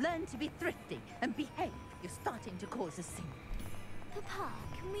then, you'll learn to be thrifty and behave. You're starting to cause a scene. Papa,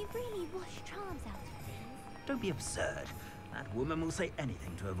 can we really wash charms out of things? Don't be absurd. That woman will say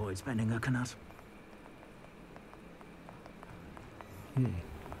anything to avoid spending her canut.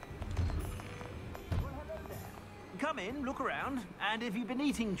 Come in, look around, and if you've been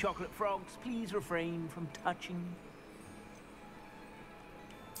eating chocolate frogs, please refrain from touching.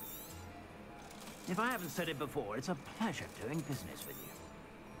 If I haven't said it before, it's a pleasure doing business with you.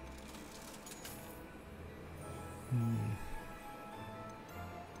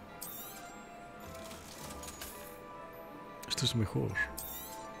 Este es mejor.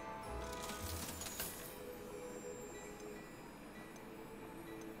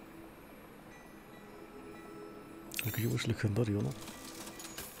 El que llevo es legendario, ¿no?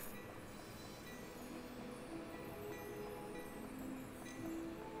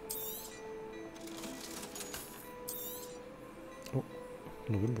 Oh,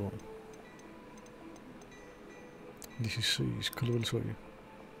 lo vendo. 16, ¿qué level soy?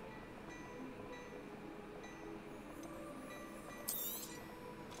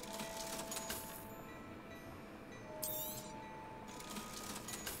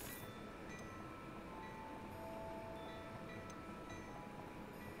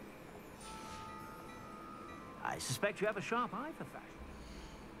 I suspect you have a sharp eye for fashion.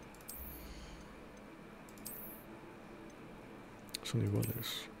 Son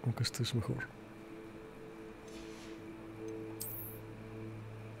iguales, aunque este es mejor.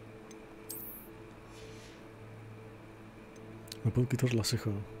 Me puedo quitar la ceja,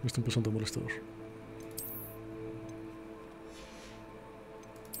 me está empezando a molestar.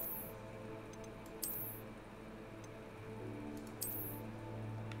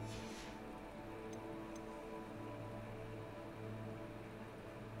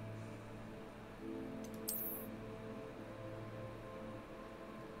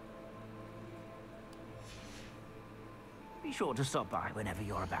 Be sure to stop by whenever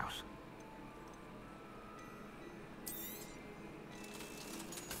you're about.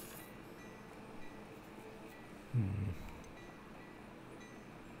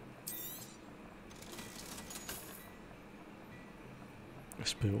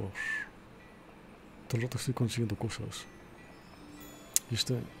 Es peor. Todo el rato estoy consiguiendo cosas. Y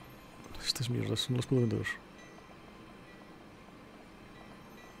estas mierdas no las puedo vender.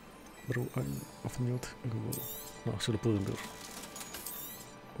 Bro, I'm often out in Google. No, se lo puedo vender.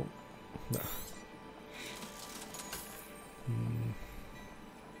 Oh, nah.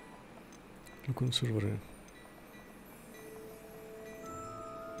 Lo conservaré.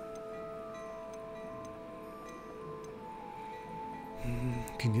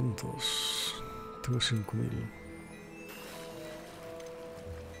 Mm, 500. Tengo 5000.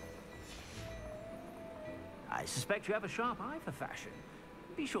 I suspect you have a sharp eye for fashion.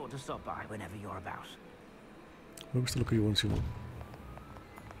 Be sure to stop by whenever you're about. Me gusta lo que llevo encima.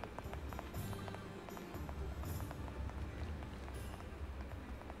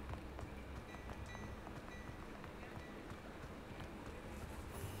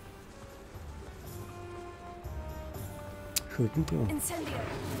 Hija de puta. Incendio.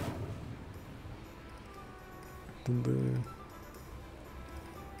 ¿Dónde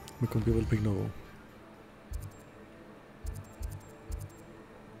me cambiaba el peinado?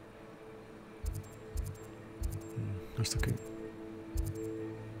 Hasta aquí.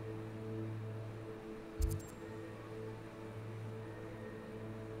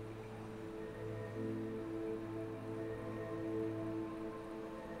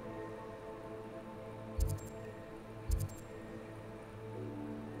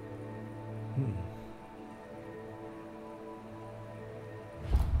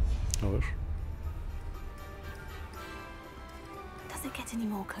 A ver. Does it get any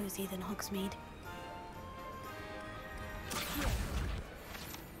more cozy than Hogsmeade?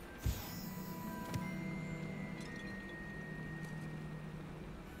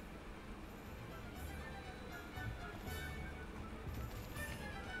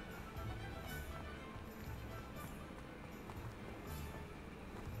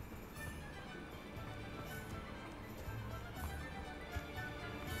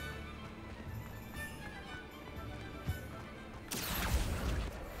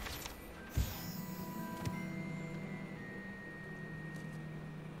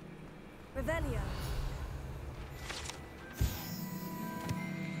 Revelio.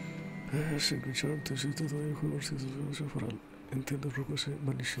 Sin escuchar antes y todo el juego si se fuera. Entiendo por qué se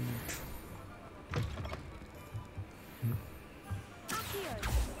Banishment. Accio.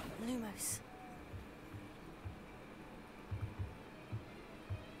 Lumos.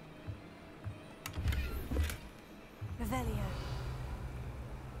 Revelio.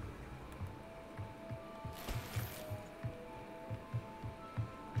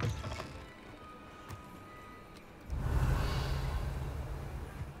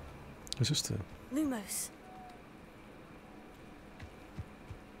 ¿Qué es este? Lumos.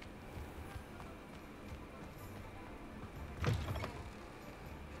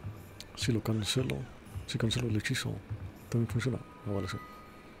 Si lo cancelo, si cancelo el hechizo, ¿también funciona? Ah, vale, sí.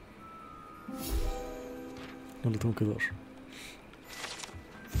 No le tengo que dar.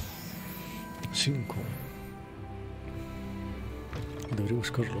 5. Debería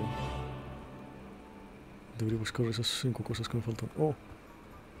buscarlo. Debería buscar esas 5 cosas que me faltan. ¡Oh!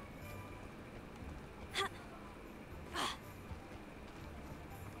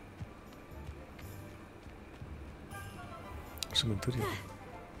 Cementerio.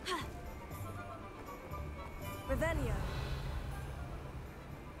 Revelio.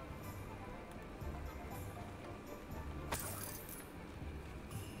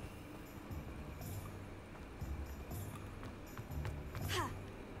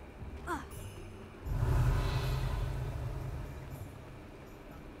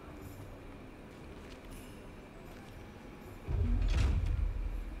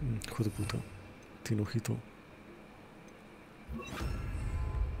 Hijo de puta. Tiene ojito.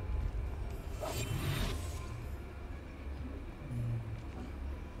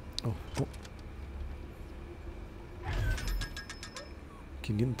 Oh, oh.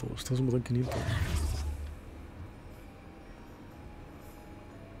 500. Estás mudando 500.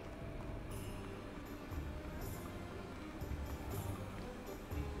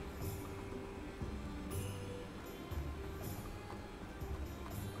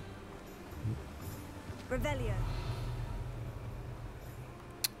 Revelio.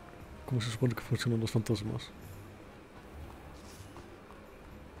 ¿Cómo se supone que funcionan los fantasmas?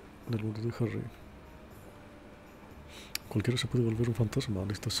 En el mundo de Harry. Cualquiera se puede volver un fantasma,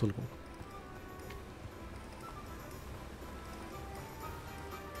 necesitas algo.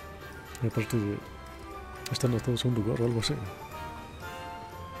 Y aparte de... están atados a un lugar o algo así.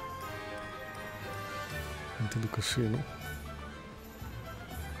 Entiendo que sí, ¿no?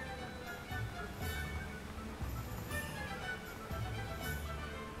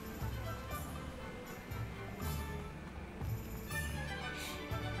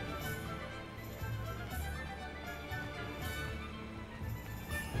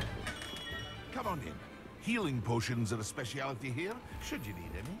 Come on in. Healing potions are a speciality here, should you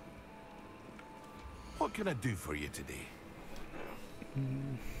need any. What can I do for you today?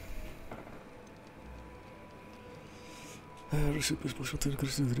 Receive expulsion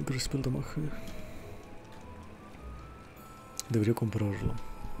increase spell damage. Debería comprarlo.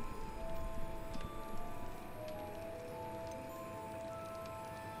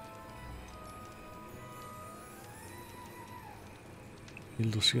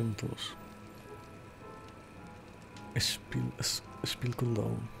 $1200. Spill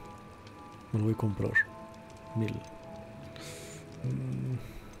cooldown. Me lo voy a comprar. 1000.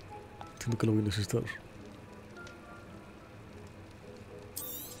 Entiendo que lo voy a necesitar.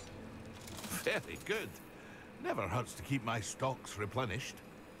 Very good. Never hurts to keep my stocks replenished.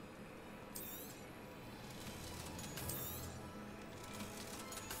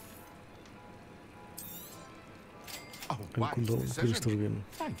 Oh, El wise cooldown quiere estar decision. bien.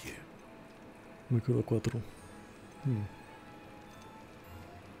 Thank you. Me quedo a 4.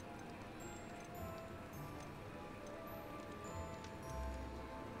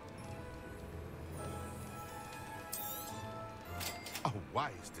 A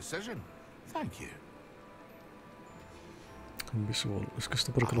wise decision. Thank you. Invisible. Es que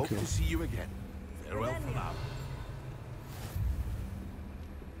esto para I que lo hope quiero. to see you again. Farewell for now.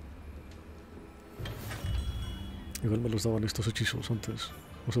 Igual me los daban estos hechizos antes,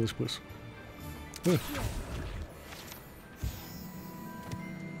 o sea, después. ¡Eh!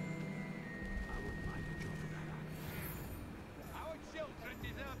 Our children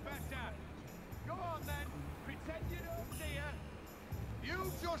deserve better. Go on then, pretend you don't see her.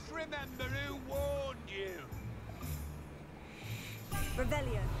 You just remember who warned you.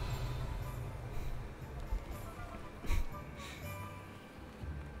 Revelio.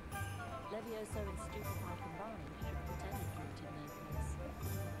 Levioso and Stupefy combined should have pretended Druid in their place.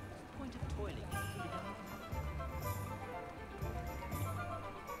 What's the point of toiling if you don't even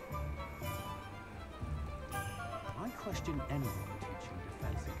I question anyone teaching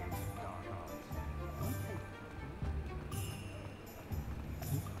defense against the dark arts. Don't they?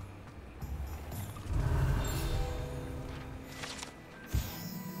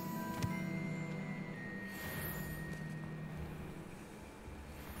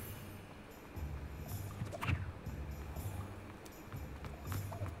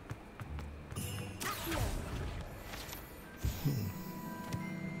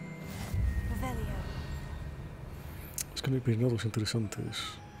 Revelio. Es que no hay peinados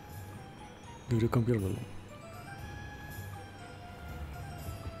interesantes. Debería cambiármelo.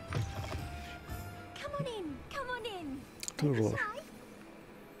 Come on in, come on in. Qué horror.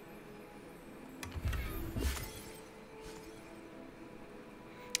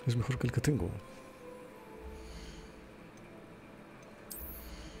 Es mejor que el que tengo.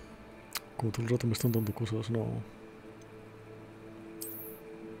 Como todo el rato me están dando cosas, no.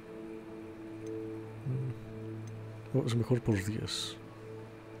 Oh, es mejor por 10.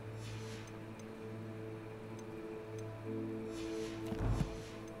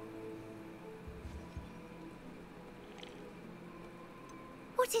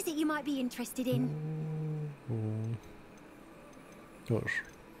 What is it you might be interested in? A ver.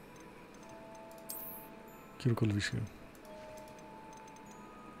 Quiero calvicie.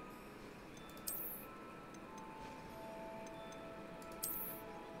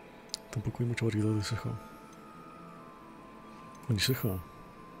 Tampoco hay mucha variedad de ceja. Ni ceja.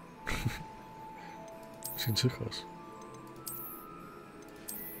 Sin cejas.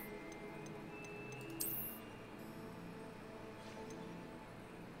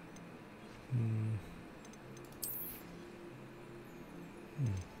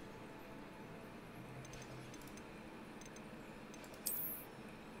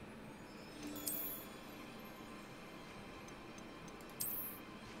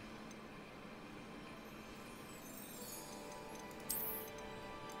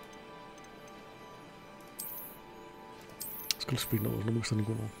 Es que los peinados no me gusta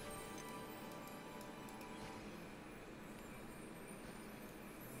ninguno.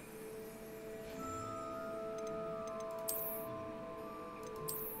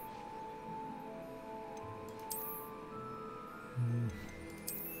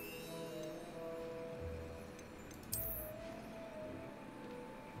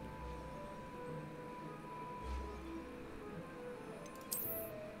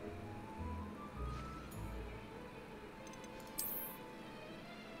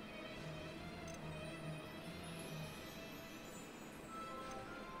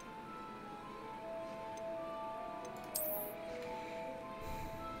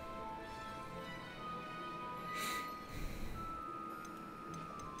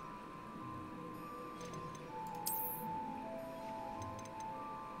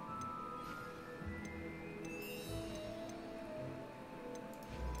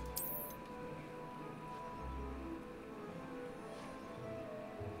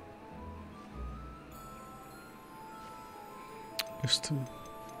 Este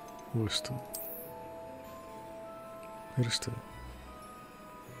o este. Era este.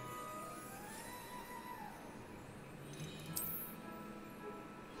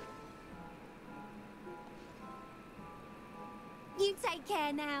 You take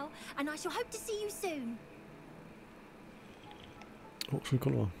care now, and I shall hope to see you soon. Oh, soy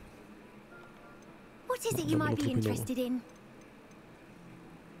calva. What is it you might be interested in?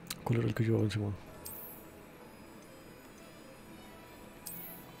 ¿Cuál era el que llevaba encima?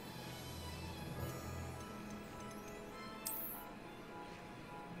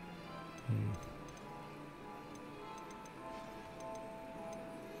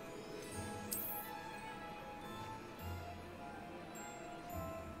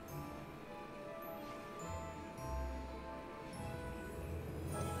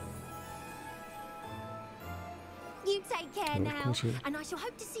 You take care A ver, ¿cómo now, se...? and I shall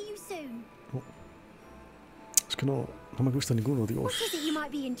hope to see you soon. Oh. Es que no me gusta ninguno, Dios. What is it you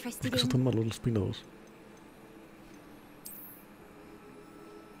might be ¿Por interested qué son in? tan malos los peinados?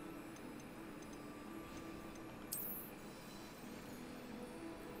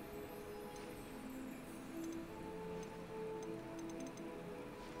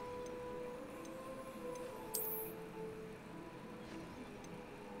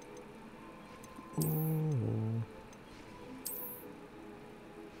 Oh.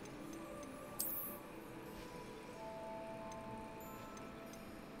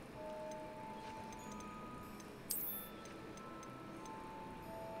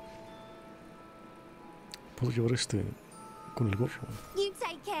 Puedo llevar este con el gorro. You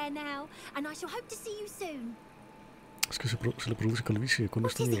take care now, and I shall hope to see you soon. Es que se le produce calvicie con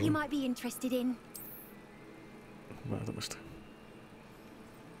What esta is it you mierda. might be interested in? Vale, dame este.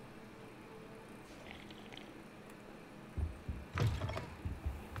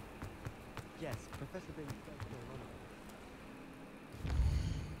 Yes, Professor Bing spoke to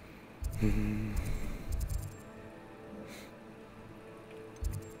a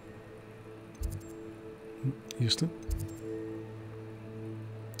 ¿Y este?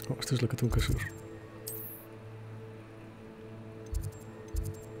 Oh, esta es la que tengo que hacer.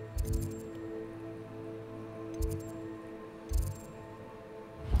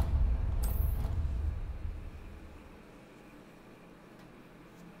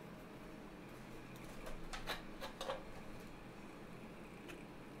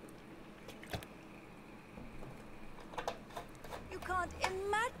 You can't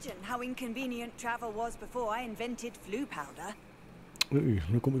imagine how inconvenient travel was before I invented flu powder. Uy,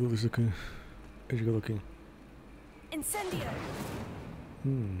 no he comido desde que he llegado aquí. Incendio!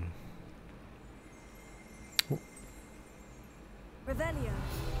 Oh, Revelio!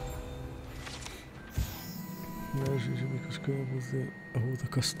 mas já vi que os cabos da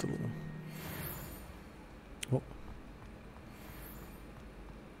castelo. Oh.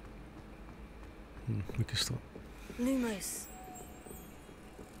 Aqui está. Lumos!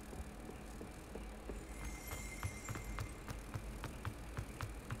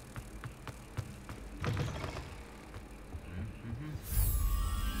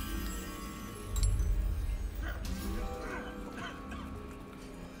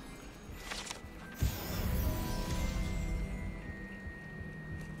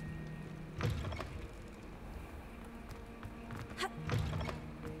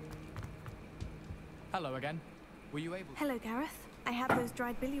 Hello again. Were you able? Hello, Gareth. I have those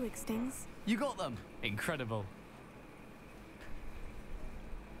dried billywig stings. You got them. Incredible.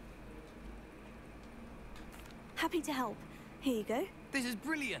 Happy to help. Here you go. This is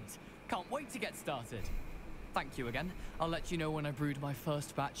brilliant. Can't wait to get started. Thank you again. I'll let you know when I brewed my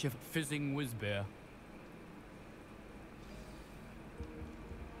first batch of fizzing whiz beer.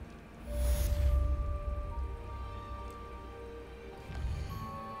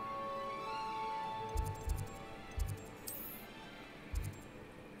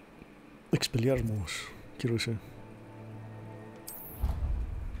 Expelliarmus. Quiero ese.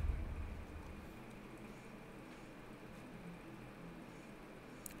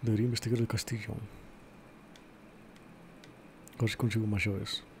 Debería investigar el castillo. A ver si consigo más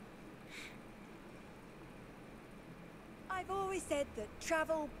llaves. I've always said that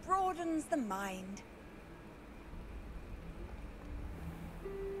travel broadens the mind.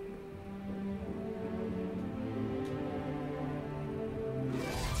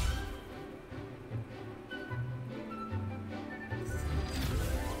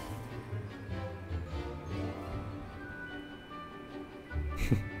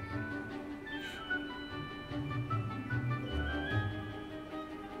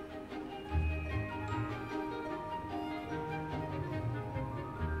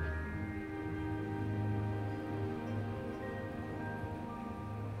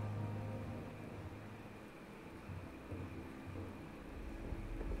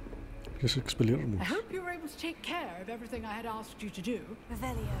 Es Expelliarmus. I hope you were able to take care of everything I had asked you to do.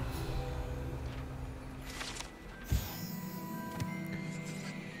 Revelio.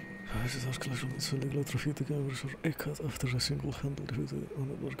 This is clash on the single traffic cameras or a cut after a single handle defeated on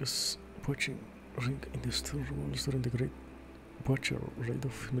the largest poaching ring in the steel walls during the Great Butcher raid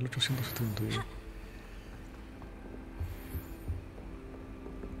of 1870.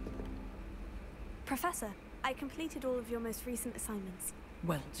 Professor, I completed all of your most recent assignments.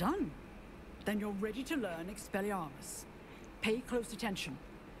 Well done. Then you're ready to learn Expelliarmus. Pay close attention.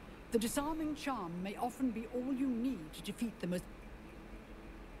 The disarming charm may often be all you need to defeat the most...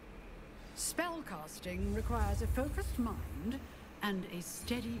 Spellcasting requires a focused mind and a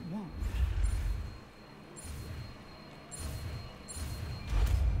steady wand.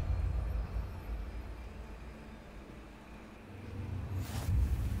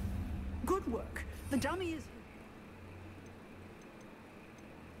 Good work. The dummy is...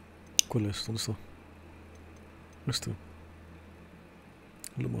 ¿Cuál es? ¿Dónde está? Este.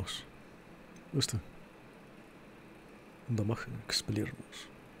 Lo más. Este. Damage, Expelliarmus.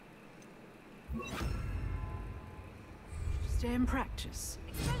 Stay and practice.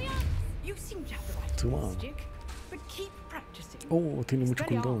 You seem to have the right Toma. stick, but keep practicing. Oh, tiene mucho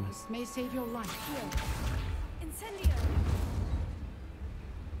cooldown. Expelliarmus may save your life. Incendio.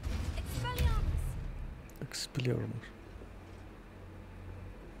 Expelliarmus. Expelliarmus.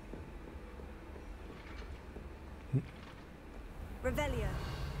 Revelio.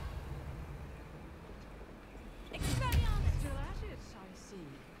 Expelliarmus. Still at it, I see.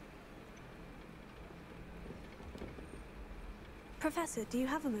 Professor, do you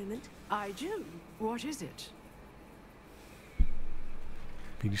have a moment? I do. What is it?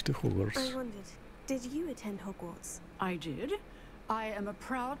 Finished Hogwarts. I wondered, did you attend Hogwarts? I did. I am a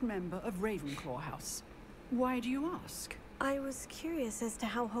proud member of Ravenclaw House. Why do you ask? I was curious as to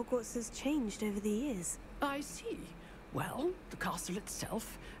how Hogwarts has changed over the years. I see. Well, the castle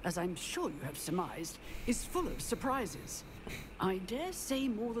itself, as I'm sure you have surmised, is full of surprises. I dare say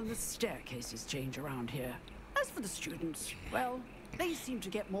more than the staircases change around here. As for the students, well, they seem to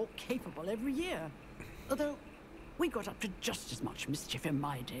get more capable every year. Although, we got up to just as much mischief in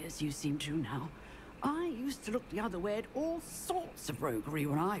my day as you seem to now. I used to look the other way at all sorts of roguery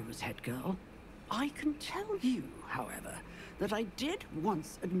when I was head girl. I can tell you, however, that I did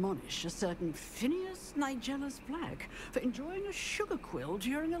once admonish a certain Phineas Nigellus Black for enjoying a sugar quill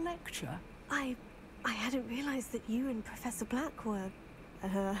during a lecture. I hadn't realized that you and Professor Black were,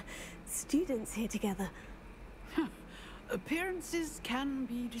 students here together. Appearances can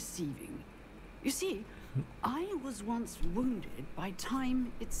be deceiving. You see, I was once wounded by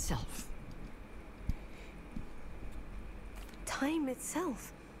time itself. Time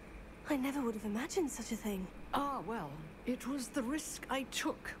itself? I never would have imagined such a thing. Ah, well, it was the risk I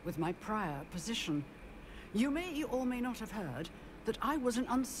took with my prior position. You may or may not have heard that I was an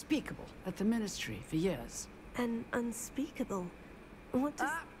unspeakable at the Ministry for years. An unspeakable? What does...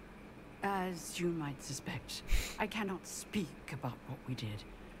 As you might suspect, I cannot speak about what we did.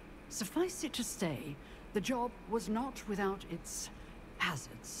 Suffice it to say, the job was not without its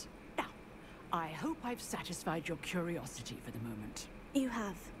hazards. Now, I hope I've satisfied your curiosity for the moment. You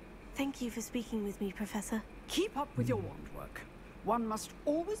have. Thank you for speaking with me, Professor. Keep up with your wand work. One must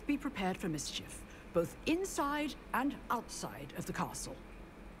always be prepared for mischief, both inside and outside of the castle.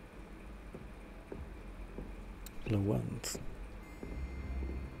 La wand.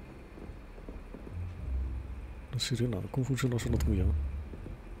 La sirena. ¿Cómo funciona su anatomía?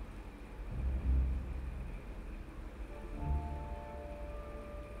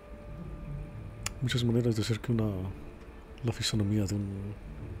 Muchas maneras de hacer que la fisonomía de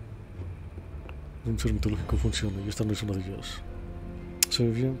un ser mitológico funcione, y esta no es una de ellas. Se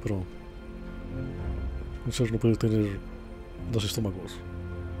ve bien, pero un ser no puede tener dos estómagos.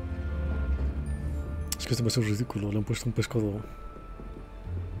 Es que es demasiado ridículo. Le han puesto un pescado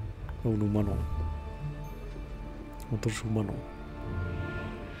a un humano, a un torso humano.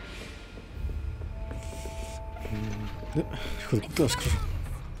 Hijo de puta, asco.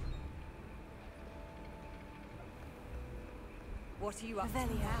 What are you up to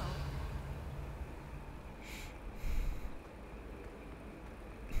now?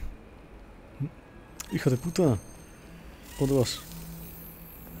 Hija de puta, ¿dónde vas?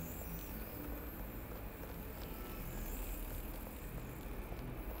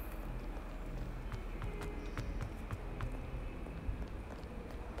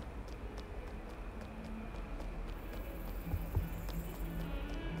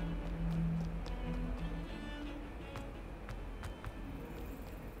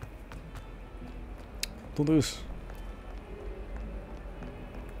 ¿Dónde es?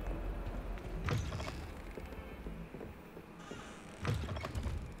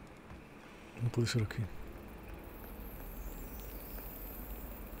 No puede ser aquí.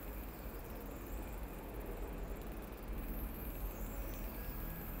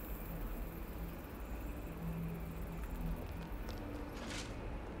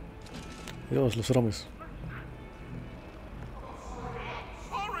 Dios, los rames.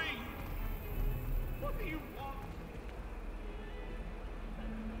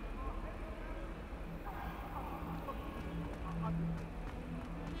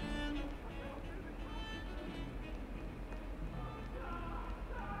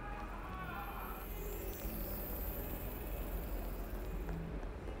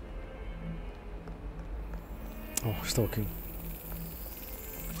 Oh, está aquí. If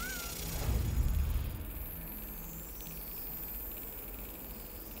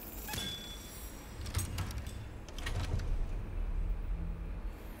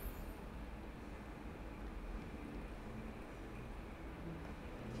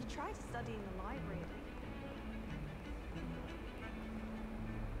you try to study in the library,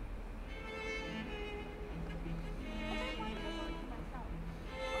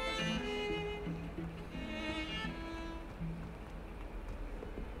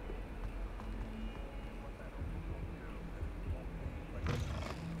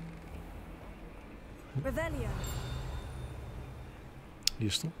 Revelio.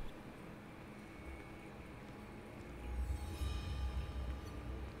 ¿Listo?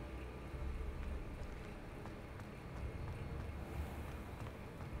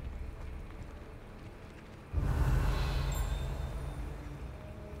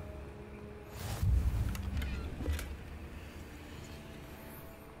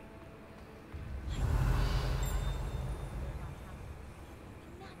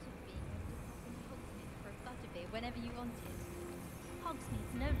 Whenever you want it.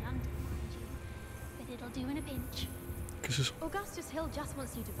 Hogsmeade's no London, mind you, but it'll do in a pinch. ¿Qué es eso? Augustus Hill just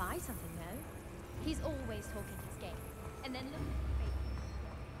wants you to buy something, though. He's always talking his game, and then look.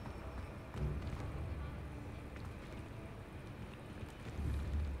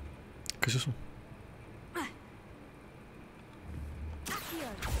 ¿Qué es eso?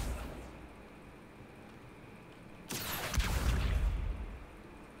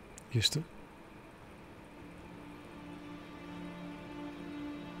 ¿Y esto?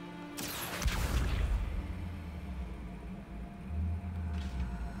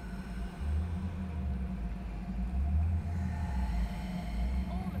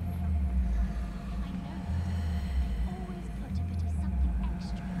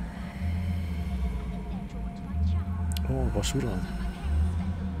 Oh, basura.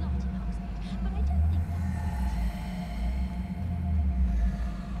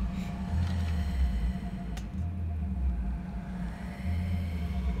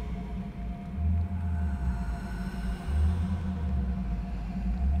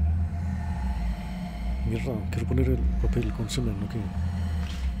 Mierda, quiero poner el papel con semen aquí.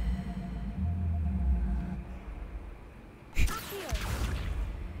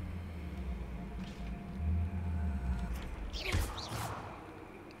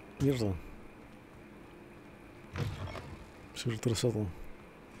 Mierda. Se ha retrasado.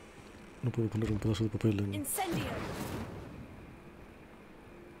 No puedo poner un pedazo de papel en... Incendio.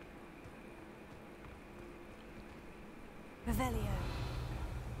 Revelio.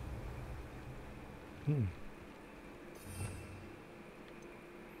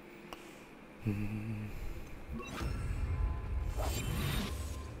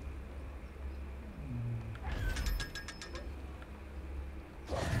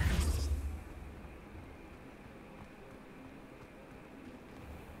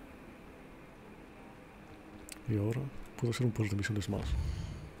 Y ahora puedo hacer un par de misiones más.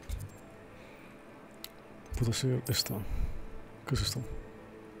 Puedo hacer esta. ¿Qué es esto?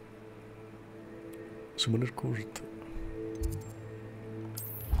 Summoner Court.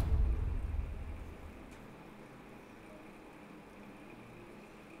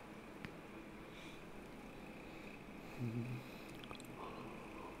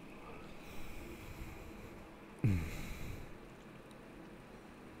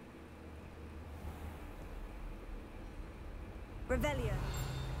 Revelio.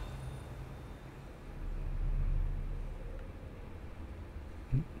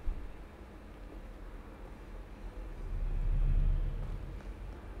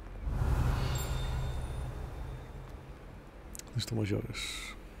 Necesito más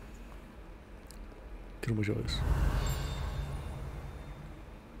llaves. Quiero más llaves.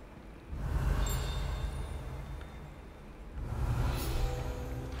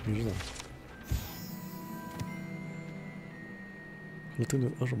 Mierda.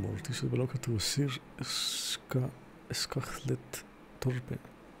 Latin armor. Dice belonga to a Sir Skachlet Torpe.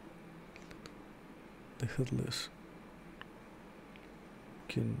 The Headless.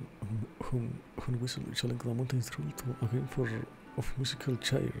 Whom whistle challenge the mountain through to a game of musical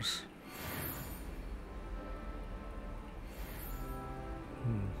chairs.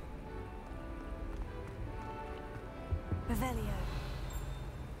 Revelio.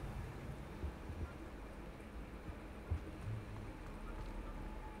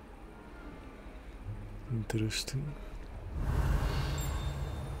 Interesting.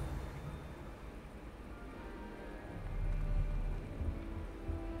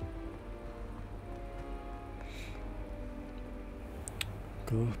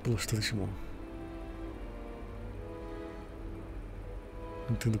 Quedó aplastadísimo.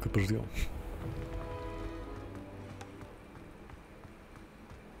 Entiendo que perdió.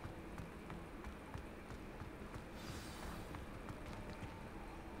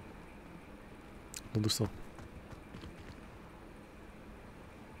 ¿Dónde está?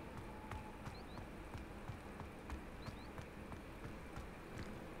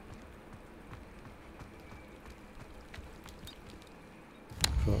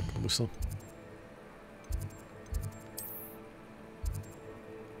 ¿Dónde está?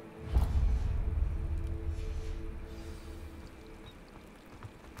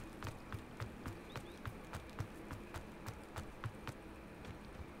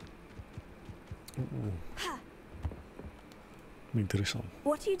 Me interesa.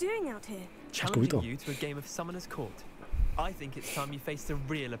 What are you doing out here? Challenging you to a game of Summoner's Court. I think it's time you faced a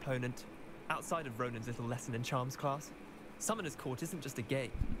real opponent, outside of Ronan's little lesson in charms class. Summoner's Court isn't just a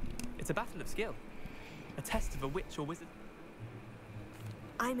game. It's a battle of skill. A test of a witch or wizard.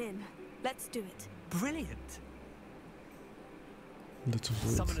 I'm in. Let's do it. Brilliant. Let's do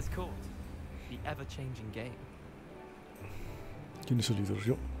it. Summoner's Court. The ever-changing game. ¿Quién es el líder?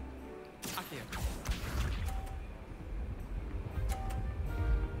 Yo. Akio.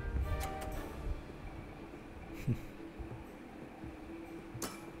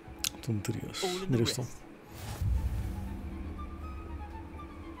 Tonterías. Mira esto.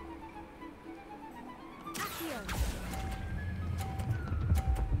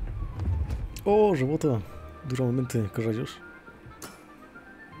 Oh, rebota duramente. ¿Qué rayos?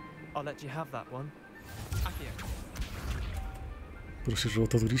 I'll let you have that one. Akio. Pero si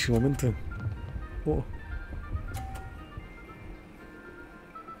rebota durísimamente. Oh.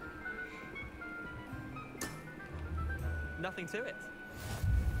 Nothing to it.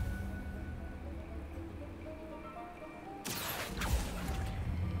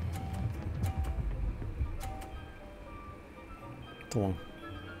 Toma.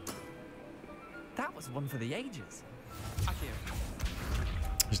 That was one for the ages. Akio.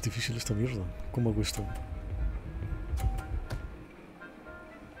 Es difícil esta mierda. ¿Cómo hago esto?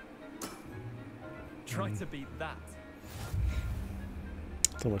 Try to beat that.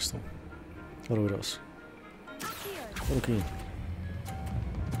 Toma esto. Ahora verás. Por aquí.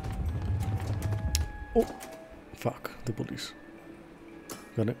 Oh. Fuck. The police.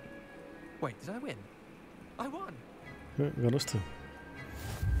 Gané. Wait, did I win? I won. Ganaste.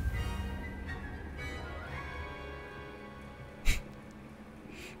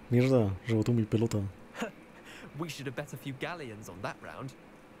 Mierda, rebotó mi pelota. We should have bet a few galleons on that round.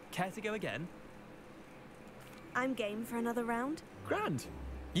 Care to go again? I'm game for another round. Grand.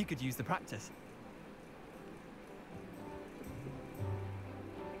 You could use the practice.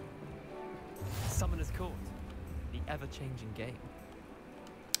 Summoner's Court. The ever-changing game.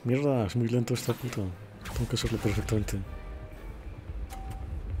 Mierda, es muy lento esta puta. Tengo que hacerlo perfectamente.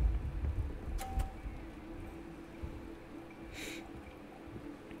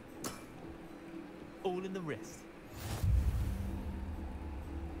 All in the wrist.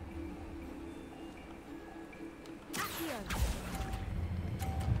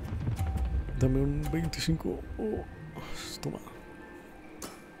 Dame un 25. Oh, toma.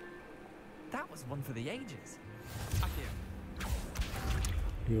 That was one for the ages. Akio.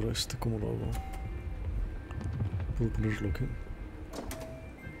 Y ahora este, ¿cómo lo hago? ¿Puedo ponerlo aquí?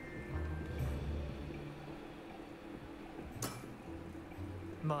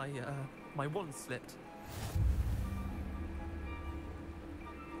 My wand slipped.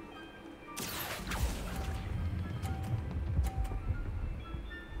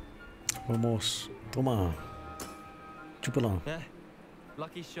 Vamos, toma. Chúpala.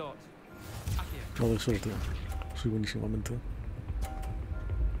 Lucky shot. No doy suerte. Soy buenísimamente.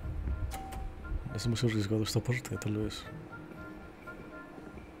 Es demasiado arriesgado esta parte, tal vez.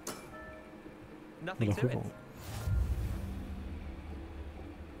 Me la juego.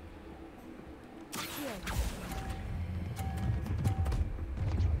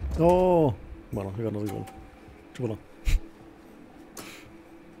 ¡Oh! Bueno, he ganado igual. Chúpala.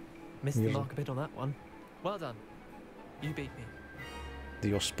 Missed the mark a bit on that one. Well done. You beat me.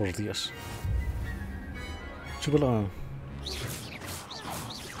 Dios por Dios. Chúpala.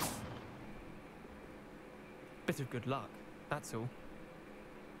 Bit of good luck, that's all.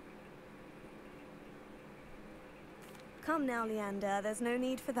 Come now, Leander. There's no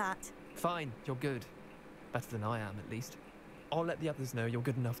need for that. Fine, you're good. Better than I am, at least. I'll let the others know you're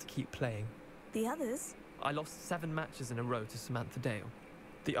good enough to keep playing. The others? I lost 7 matches in a row to Samantha Dale.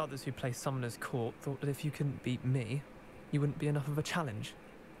 The others who play Summoner's Court thought that if you couldn't beat me, you wouldn't be enough of a challenge.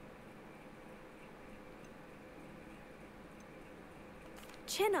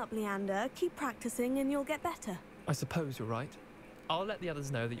 Chin up, Leander. Keep practicing and you'll get better. I suppose you're right. I'll let the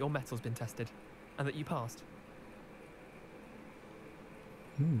others know that your metal's been tested and that you passed.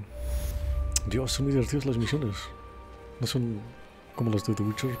 Dios, son muy divertidas las misiones. No son como las de The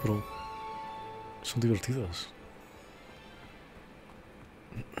Witcher, pero son divertidas.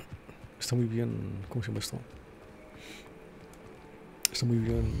 Está muy bien... ¿Cómo se llama esto? Está muy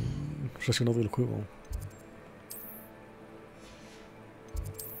bien relacionado el juego.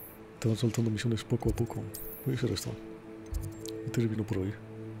 Te van soltando misiones poco a poco. Voy a hacer esto. Y termino por hoy.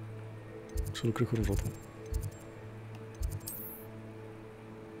 Solo creo que un rato.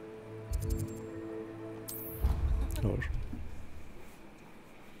 A ver.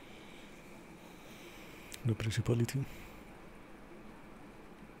 Una Principality.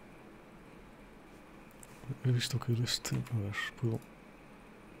 He visto que el este... A ver, puedo...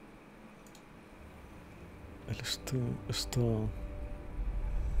 El este está...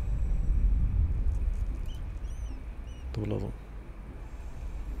 doblado.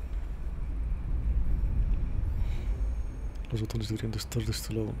 Los botones deberían de estar de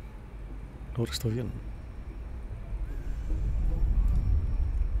este lado. Ahora está bien.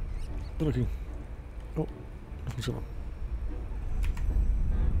 Ven aquí. Oh, no funciona.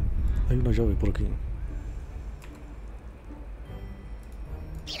 Hay una llave por aquí.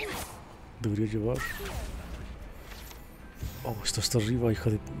 Debería llevar... Oh, está hasta arriba, hija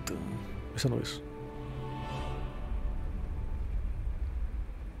de puta. Esa no es.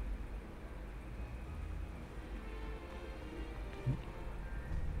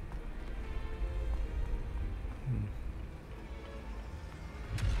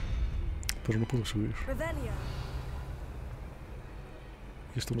 Pero no puedo subir.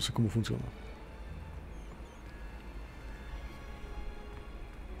 Y esto no sé cómo funciona.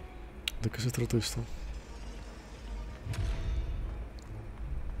 ¿De qué se trata esto?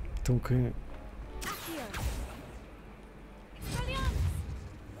 Tengo que...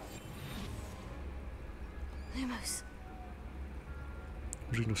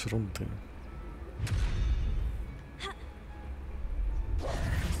 Rinoceronte.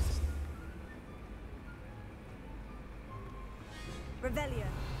 Revelia.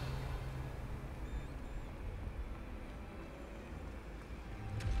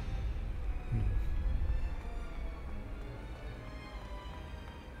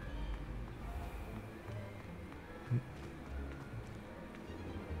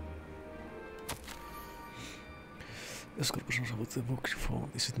 Escorp is not about the book phone.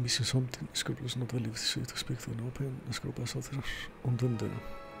 Is it missing something? Escorp is not valid to speak to an open. Escorp has other undende.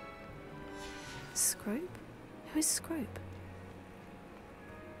 Scrope? Who is Scrope?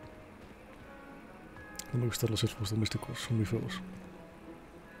 No me gustan los elfos domésticos, son muy feos.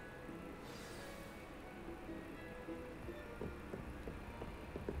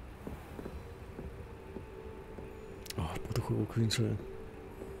 Ah, el puto juego 15.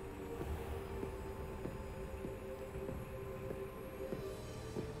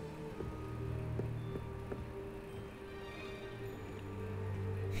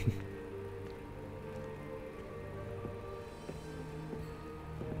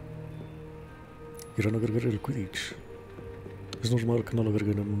 Irán a agregar el Quidditch. Es normal que no lo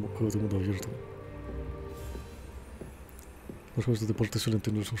agreguen en un juego de mundo abierto. Los juegos de deporte suelen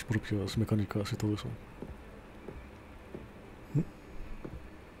tener sus propias mecánicas y todo eso.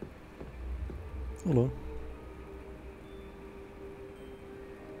 Hola.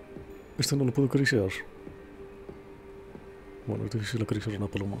 Este no lo puedo acariciar. Bueno, es difícil acariciar una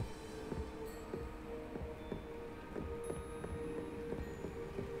paloma.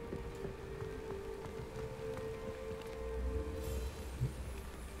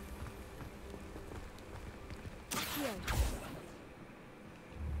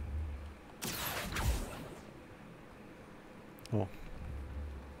 Oh.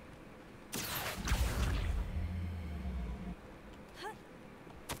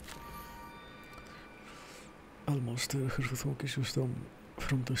 Almost heard the focus was done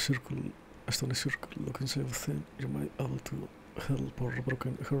from the circle. As on a circle, looking so thin, you might be able to help or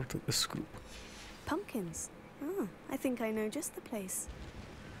broken heart this group. Pumpkins? Ah, I think I know just the place.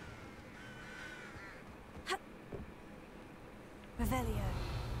 Revelio.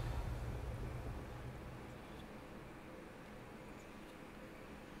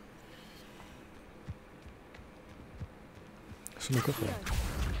 Es una caja.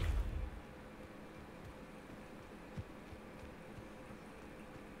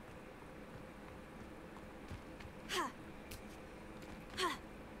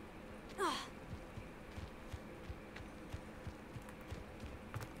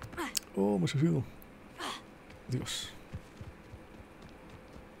 Oh, me he subido. Dios.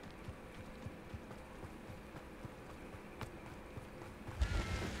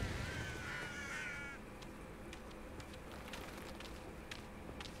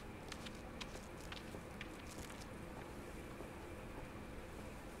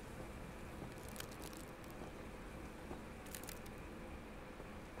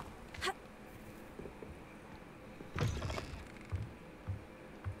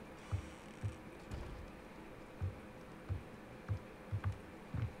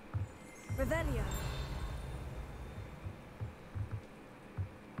 Revelio.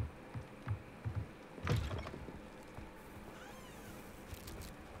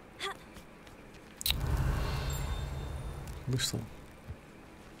 Listo.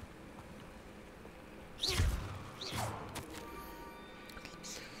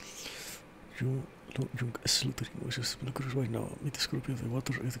 Young Slutherin wishes to look right now. Meet the Scorpion of the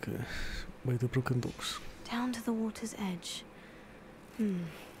water by the broken docks. Down to the water's edge.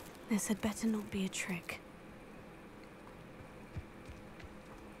 This had better not be a trick.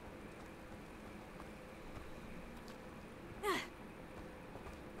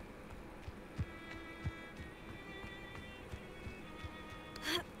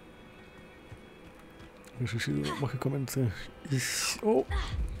 He suicidó mágicamente. Oh!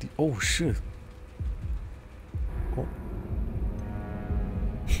 Oh shit! Oh.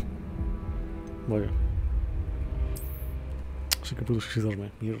 Vaya. Así que puedo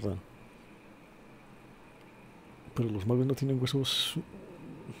suicidarme, mierda. Pero los magos no tienen huesos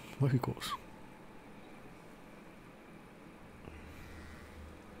mágicos.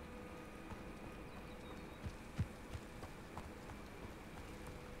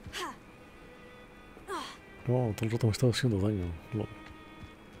 No, todo el rato me estaba haciendo daño. No.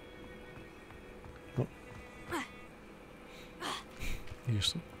 No. ¿Y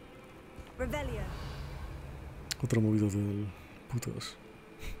esto? Revelio. Otra movida del putas.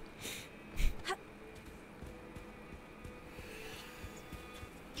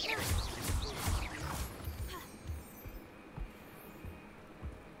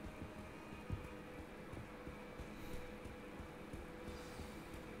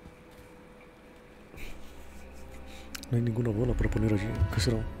 No hay ninguna bola para poner allí. ¿Qué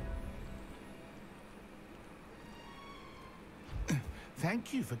será?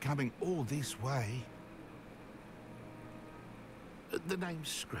 Thank you for coming all this way. The name's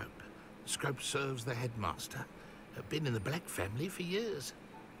Scrope. Scrope serves the headmaster. Been in the Black family for years.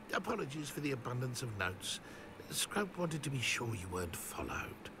 Apologies for the abundance of notes. Scrope wanted to be sure you weren't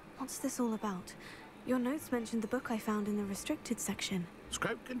followed. What's this all about? Your notes mentioned the book I found in the restricted section.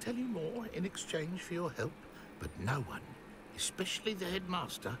 Scrope can tell you more in exchange for your help, but no one, especially the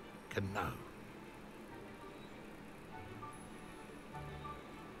headmaster, can know.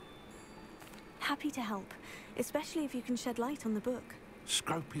 Happy to help, especially if you can shed light on the book.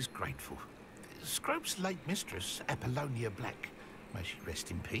 Scrope is grateful. Scrope's late mistress, Apollonia Black, may she rest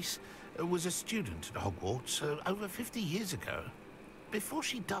in peace, was a student at Hogwarts over 50 years ago. Before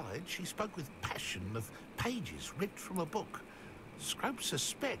she died, she spoke with passion of pages ripped from a book. Scrope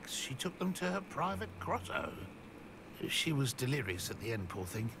suspects she took them to her private grotto. She was delirious at the end, poor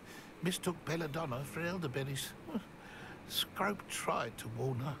thing. Mistook belladonna for elderberries. Scrope tried to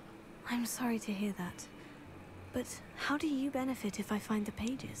warn her. I'm sorry to hear that. But how do you benefit if I find the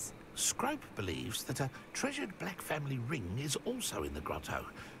pages? Scrope believes that a treasured Black family ring is also in the grotto.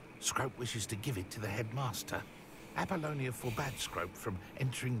 Scrope wishes to give it to the headmaster. Apollonia forbade Scrope from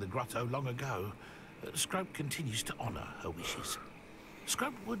entering the grotto long ago. Scrope continues to honour her wishes.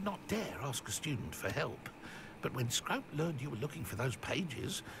 Scrope would not dare ask a student for help. But when Scrope learned you were looking for those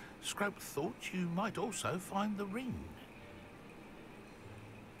pages, Scrope thought you might also find the ring.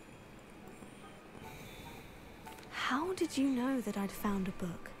 How did you know that I'd found a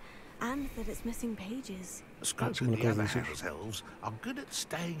book? And that it's missing pages? Scrope and the other house elves are good at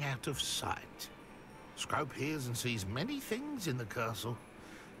staying out of sight. Scrope hears and sees many things in the castle.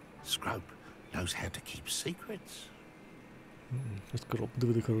 Knows how to keep secrets. Scrope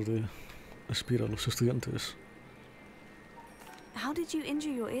debe dejar de espiar a los estudiantes. How did you injure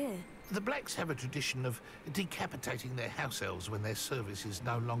your ear? The Blacks have a tradition of decapitating their house elves when their service is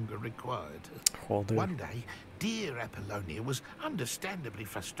no longer required. One day, dear Apollonia was understandably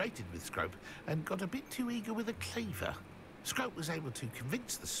frustrated with Scrope and got a bit too eager with a cleaver. Scrope was able to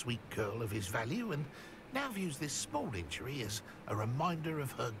convince the sweet girl of his value and now views this small injury as a reminder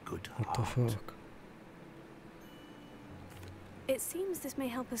of her good heart. What the fuck? It seems this may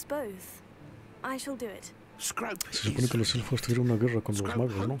help us both. I shall do it. Scrope Se supone que los elfos tuvieron una guerra con los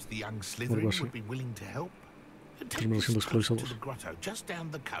magos, ¿no? The young Algo Slutherin así. would be willing to help. Terminaron siendo To esclavizados. the grotto just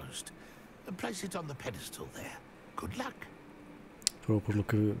down the coast and place it on the pedestal there. Good luck. Pero por lo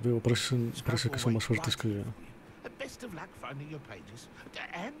que veo parece que son más fuertes que... Best of luck finding your pages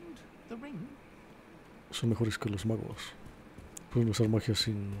and the ring. Son mejores que los magos. Pueden usar magia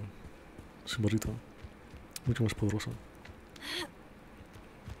sin varita. Mucho más poderosa.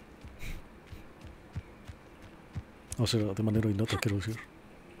 O sea, de manera innata, quiero decir.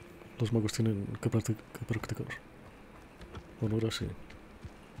 Los magos tienen que practicar. ¿O no era así?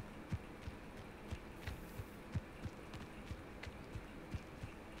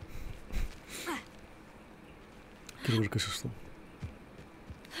 Quiero ver qué es esto.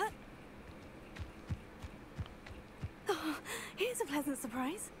 Oh, here's a pleasant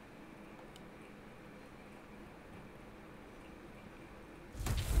surprise.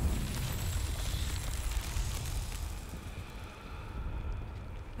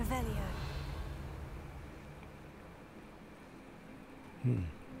 Revelio.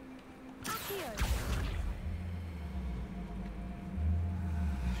 Accio.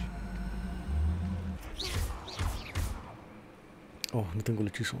 Oh, no tengo el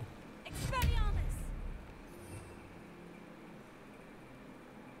hechizo. Expelliarmus.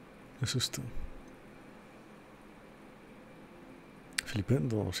 Es este.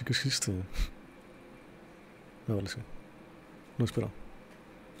 Flipendo, sí que existe. Ah, vale, sí. No, espera.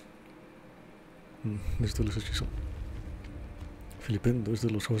 Necesito el hechizo. Flipendo es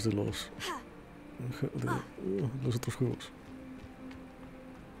de los juegos de los... de los otros juegos.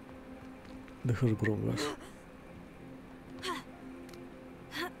 Deja de probar.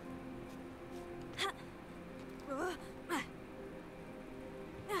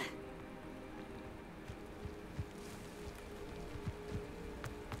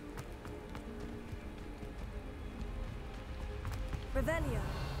 Revelio.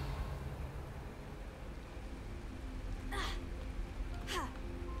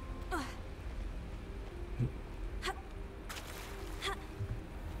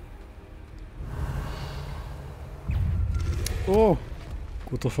 Oh,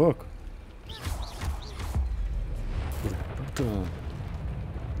 what the fuck? Puta.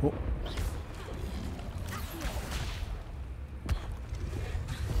 Oh.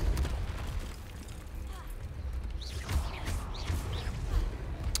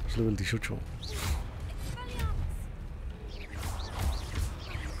 Es level 18.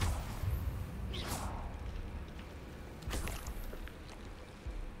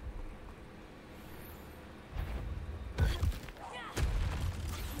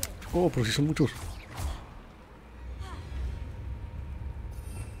 Oh, pero si son muchos.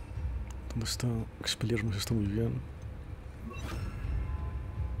 ¿Dónde está? Expelliarmus está muy bien.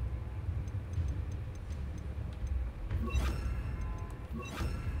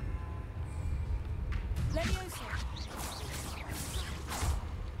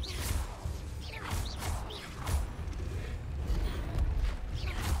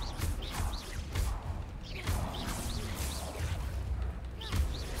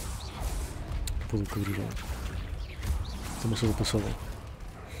 Puedo cubrirlo. Es demasiado pesado.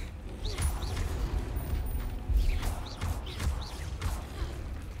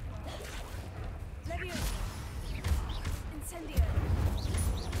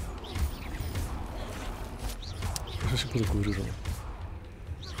 No sé si puedo cubrirlo.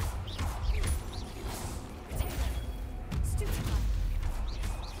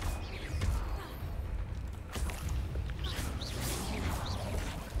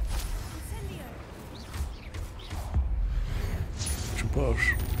 Chupar.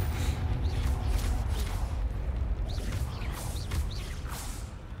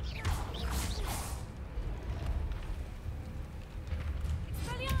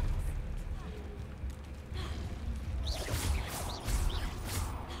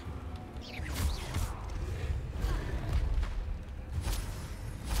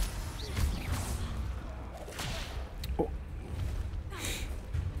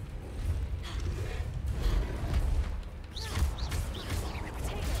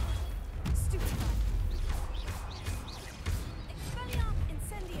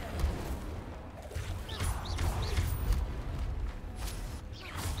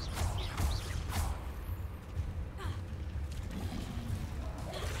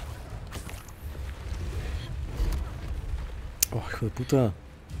 Oh, hijo de puta.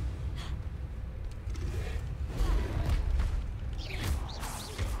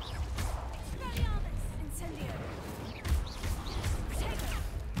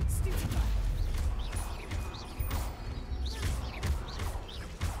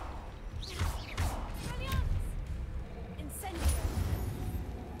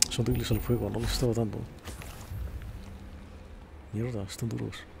 Son débiles al fuego, no les estaba dando. Mierda, están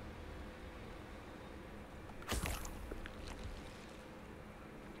duros.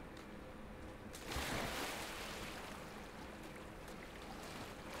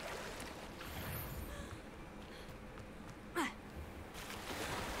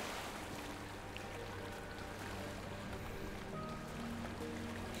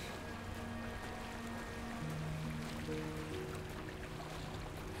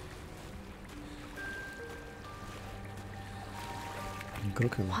 Creo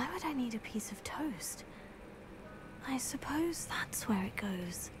que no. Why would I need a piece of toast? I suppose that's where it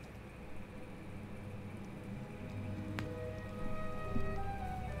goes.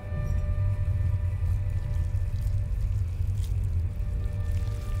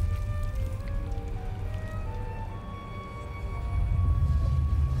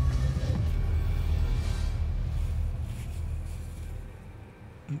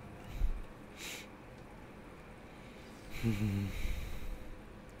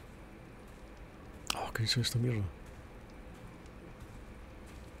 pensar esta mierda.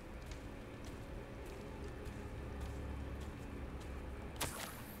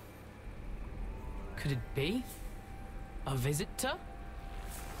 Could it be? A visitor?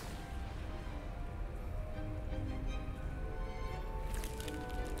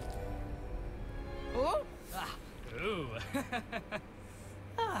 Oh! Ah. Ooh.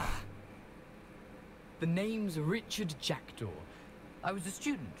 Ah. The name's Richard Jackdaw. I was a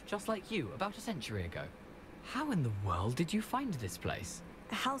student, just like you, about a century ago. How in the world did you find this place?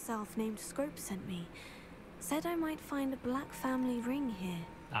 A house elf named Scrope sent me. Said I might find a black family ring here.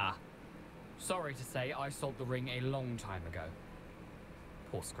 Ah. Sorry to say, I sold the ring a long time ago.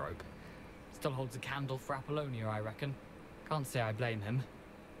 Poor Scrope. Still holds a candle for Apollonia, I reckon. Can't say I blame him.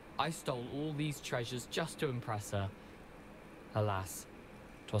 I stole all these treasures just to impress her. Alas,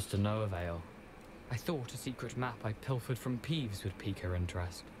 'twas to no avail. I thought a secret map I pilfered from Peeves would pique her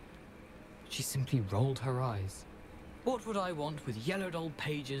interest. She simply rolled her eyes. What would I want with yellowed old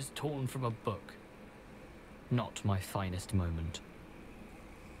pages torn from a book? Not my finest moment.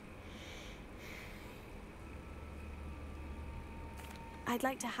 I'd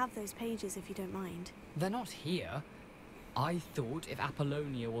like to have those pages if you don't mind. They're not here. I thought if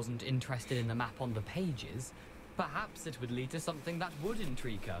Apollonia wasn't interested in the map on the pages, perhaps it would lead to something that would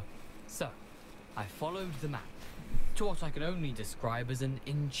intrigue her. So, I followed the map to what I can only describe as an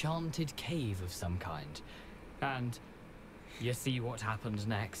enchanted cave of some kind. And you see what happened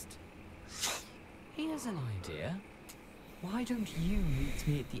next. Here's an idea. Why don't you meet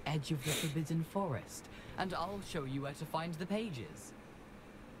me at the edge of the Forbidden Forest, and I'll show you where to find the pages.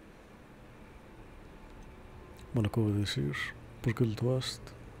 Bueno, acabo de decir, ¿por qué lo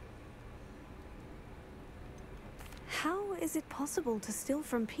tomaste? How is it possible to steal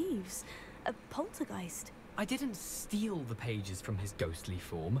from Peeves? A poltergeist? I didn't steal the pages from his ghostly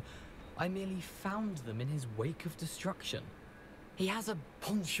form. I merely found them in his wake of destruction. He has a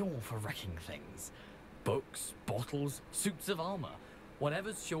penchant for wrecking things. Books, bottles, suits of armor,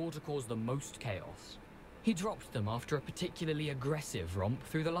 whatever's sure to cause the most chaos. He dropped them after a particularly aggressive romp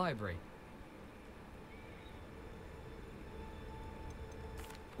through the library.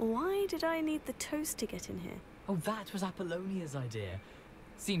 Why did I need the toast to get in here? Oh, that was Apollonia's idea.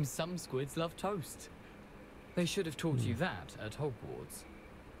 Seems some squids love toast. They should have taught you that at Hogwarts.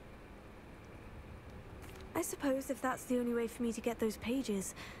 I suppose if that's the only way for me to get those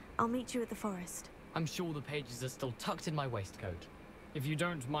pages, I'll meet you at the forest. I'm sure the pages are still tucked in my waistcoat. If you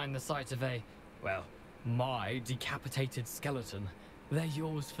don't mind the sight of a, well, my decapitated skeleton, they're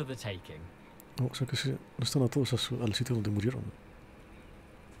yours for the taking. Oh, o sea que sí, no están atados al sitio donde murieron.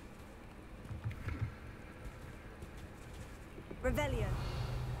 Revelio.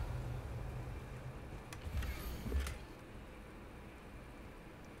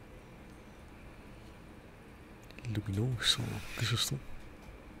 Luminoso, ¿qué es esto?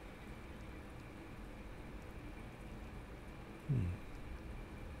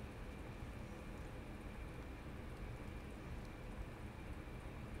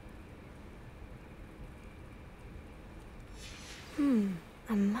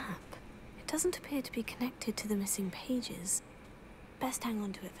 A map. It doesn't appear to be connected to the missing pages. Best hang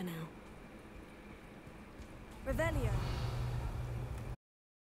on to it for now. Revelio.